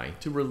bow tie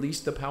to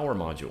release the power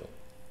module.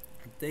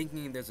 I'm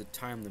thinking there's a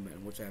time limit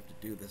in which I have to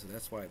do this, and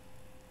that's why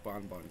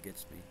Bonbon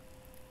gets me.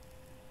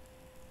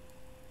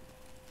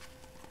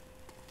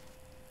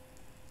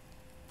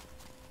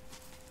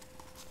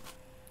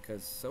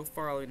 Because so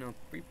far I only know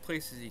 3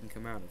 places you can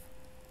come out of.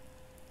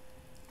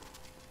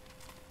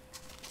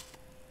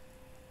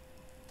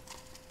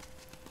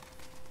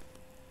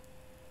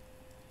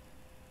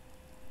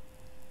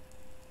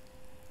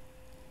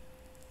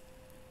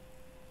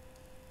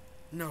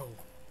 No.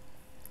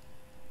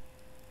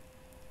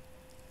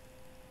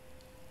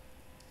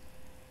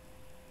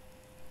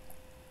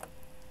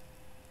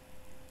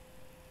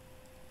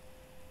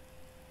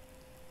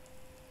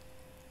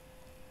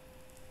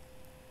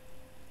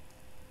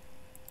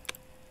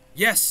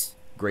 Yes!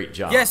 Great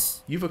job.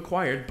 Yes! You've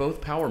acquired both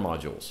power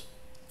modules.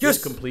 Yes!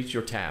 This completes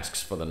your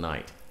tasks for the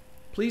night.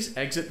 Please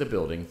exit the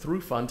building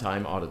through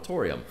Funtime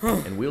Auditorium,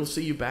 and we'll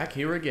see you back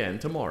here again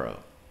tomorrow.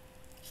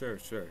 Sure,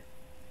 sure.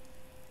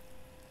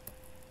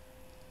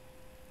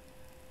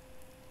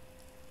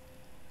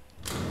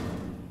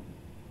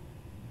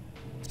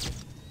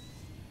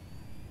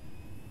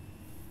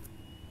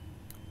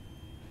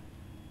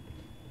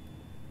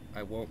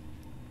 I won't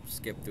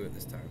skip through it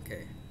this time,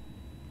 okay?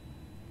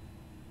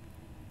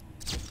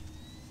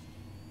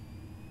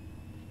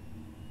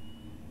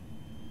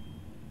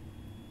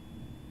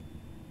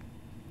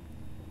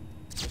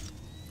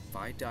 If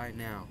I die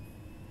now,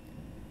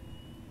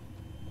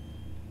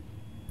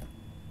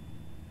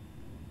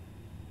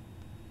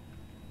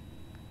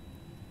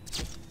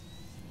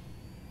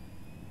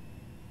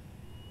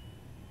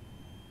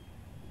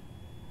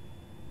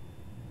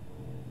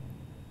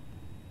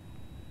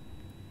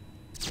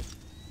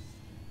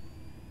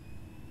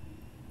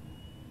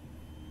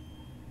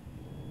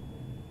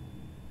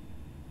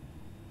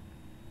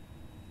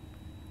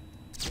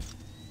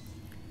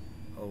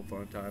 Oh,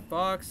 fun time.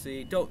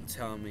 Foxy, don't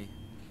tell me.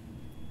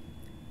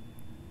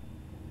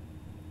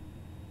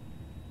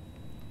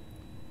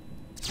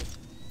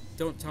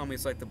 Don't tell me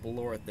it's like the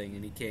Ballora thing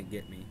and he can't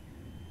get me.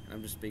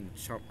 I'm just being a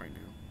chump right now.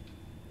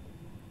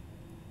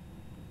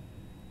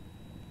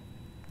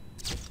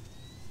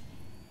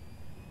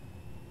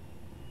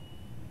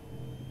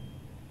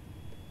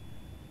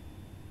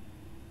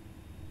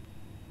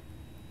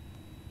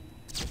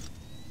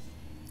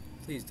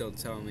 Please don't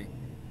tell me.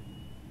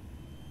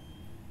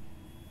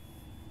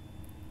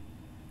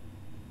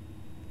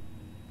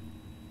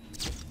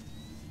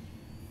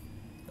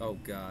 Oh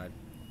God.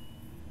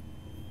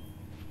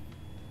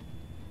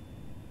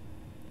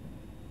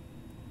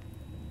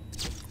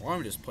 Or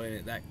I'm just playing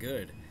it that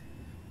good.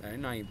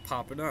 I'm not even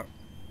popping up.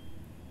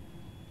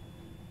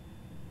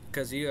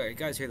 Because you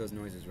guys hear those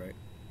noises, right?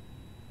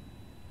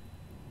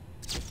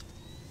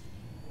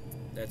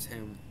 That's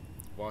him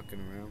walking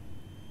around.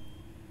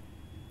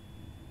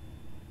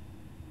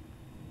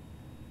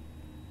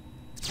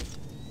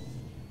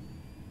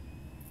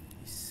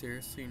 He's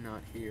seriously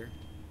not here.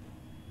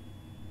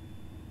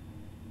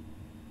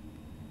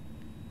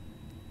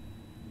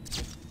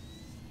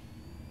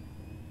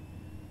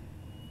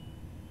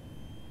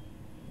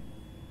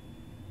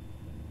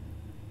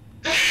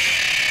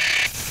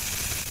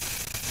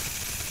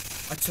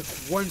 I took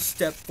one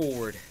step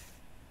forward.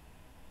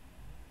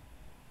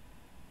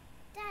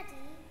 Daddy,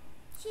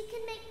 she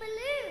can make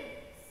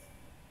balloons.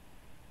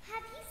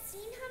 Have you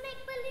seen her make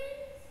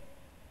balloons?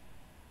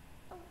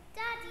 Oh,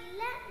 Daddy,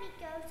 let me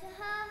go to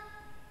her.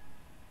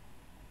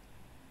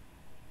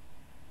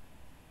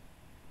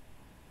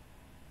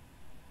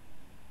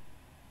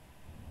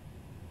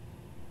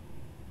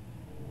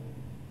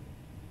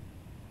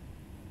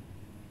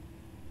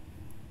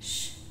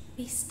 Shh,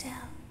 be still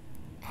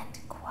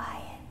and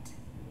quiet.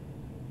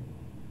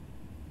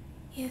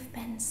 You've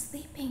been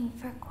sleeping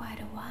for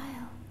quite a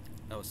while.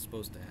 That was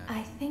supposed to happen.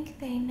 I think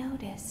they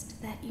noticed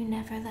that you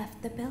never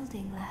left the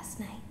building last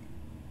night.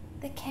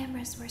 The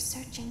cameras were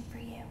searching for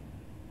you,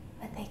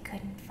 but they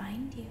couldn't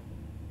find you.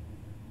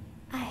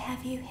 I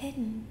have you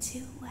hidden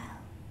too well.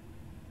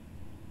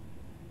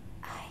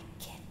 I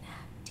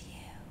kidnapped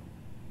you.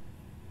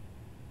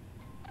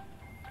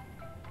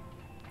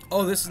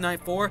 Oh, this is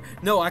night 4?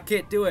 No, I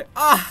can't do it.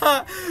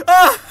 Ah!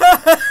 Ah!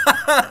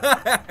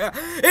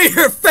 In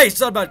your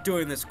face! I'm not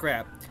doing this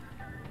crap.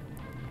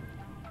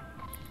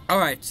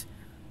 Alright.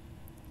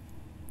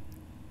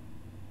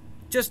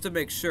 Just to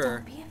make sure.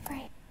 Don't be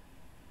afraid.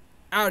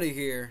 Out of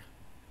here.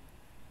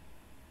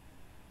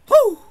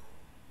 Whew!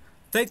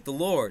 Thank the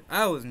Lord.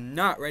 I was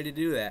not ready to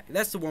do that.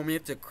 That's the one where you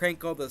have to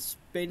crank all the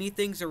spinny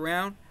things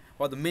around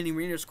while the mini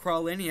readers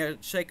crawl in. You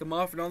have to shake them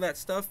off and all that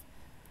stuff.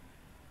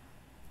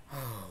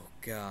 Oh,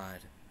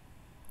 God.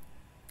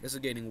 This is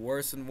getting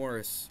worse and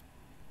worse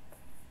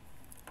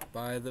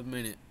by the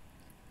minute.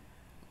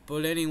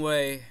 But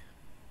anyway,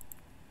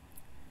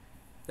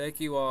 thank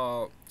you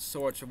all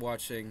so much for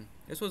watching.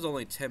 This was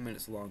only 10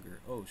 minutes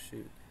longer. Oh,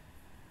 shoot.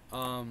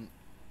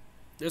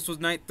 This was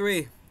night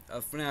 3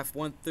 of FNaF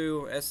 1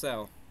 through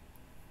SL.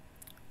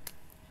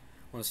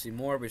 Want to see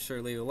more? Be sure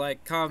to leave a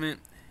like, comment.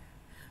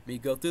 Me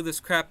go through this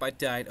crap. I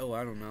died, oh,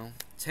 I don't know,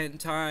 10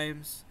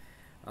 times.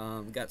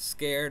 Got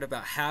scared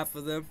about half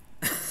of them.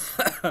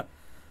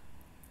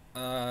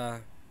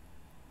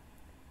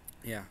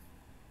 Yeah.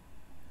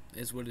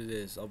 Is what it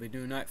is. I'll be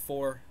doing night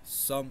 4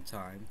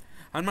 sometime.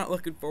 I'm not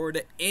looking forward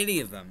to any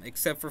of them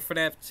except for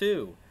FNaF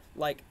 2.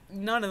 Like,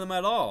 none of them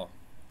at all.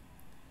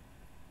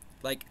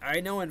 Like, I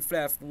know in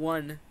FNaF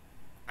 1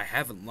 I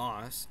haven't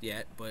lost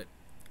yet, but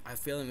I'm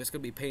feeling it's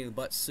going to be a pain in the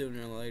butt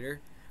sooner or later.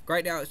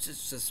 Right now it's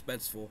just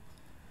suspenseful.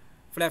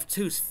 FNaF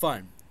 2 is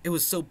fun. It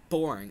was so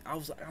boring.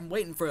 I'm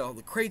waiting for all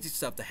the crazy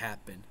stuff to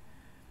happen.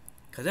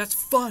 Cause that's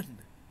fun.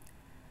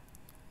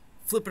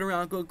 Flipping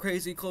around, going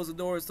crazy, close the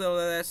doors, all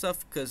that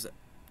stuff. Cause,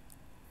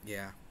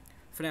 yeah,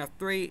 FNaF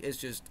 3 is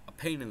just a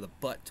pain in the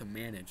butt to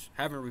manage.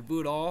 Having to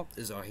reboot all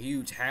is a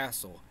huge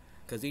hassle.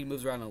 Cause he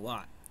moves around a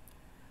lot.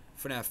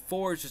 FNaF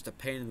 4 is just a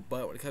pain in the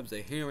butt when it comes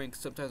to hearing.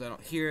 Sometimes I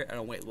don't hear it. I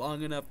don't wait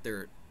long enough.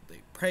 They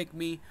prank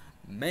me.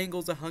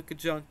 Mangle's a hunk of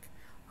junk.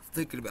 I'm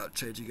thinking about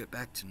changing it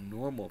back to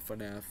normal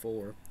FNaF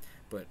 4.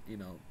 But, you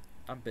know,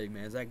 I'm big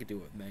man, so I could do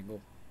it with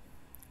Mangle.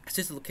 It's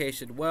just a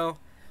location. Well,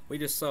 we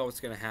just saw what's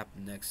going to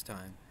happen next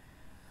time.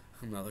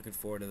 I'm not looking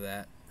forward to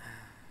that.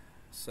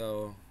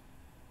 So,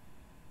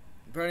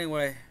 but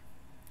anyway,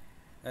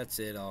 that's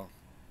it all.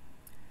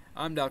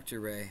 I'm Dr.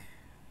 Ray.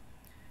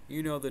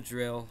 You know the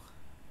drill.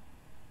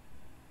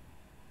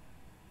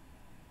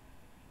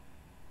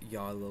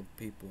 Y'all little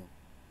people.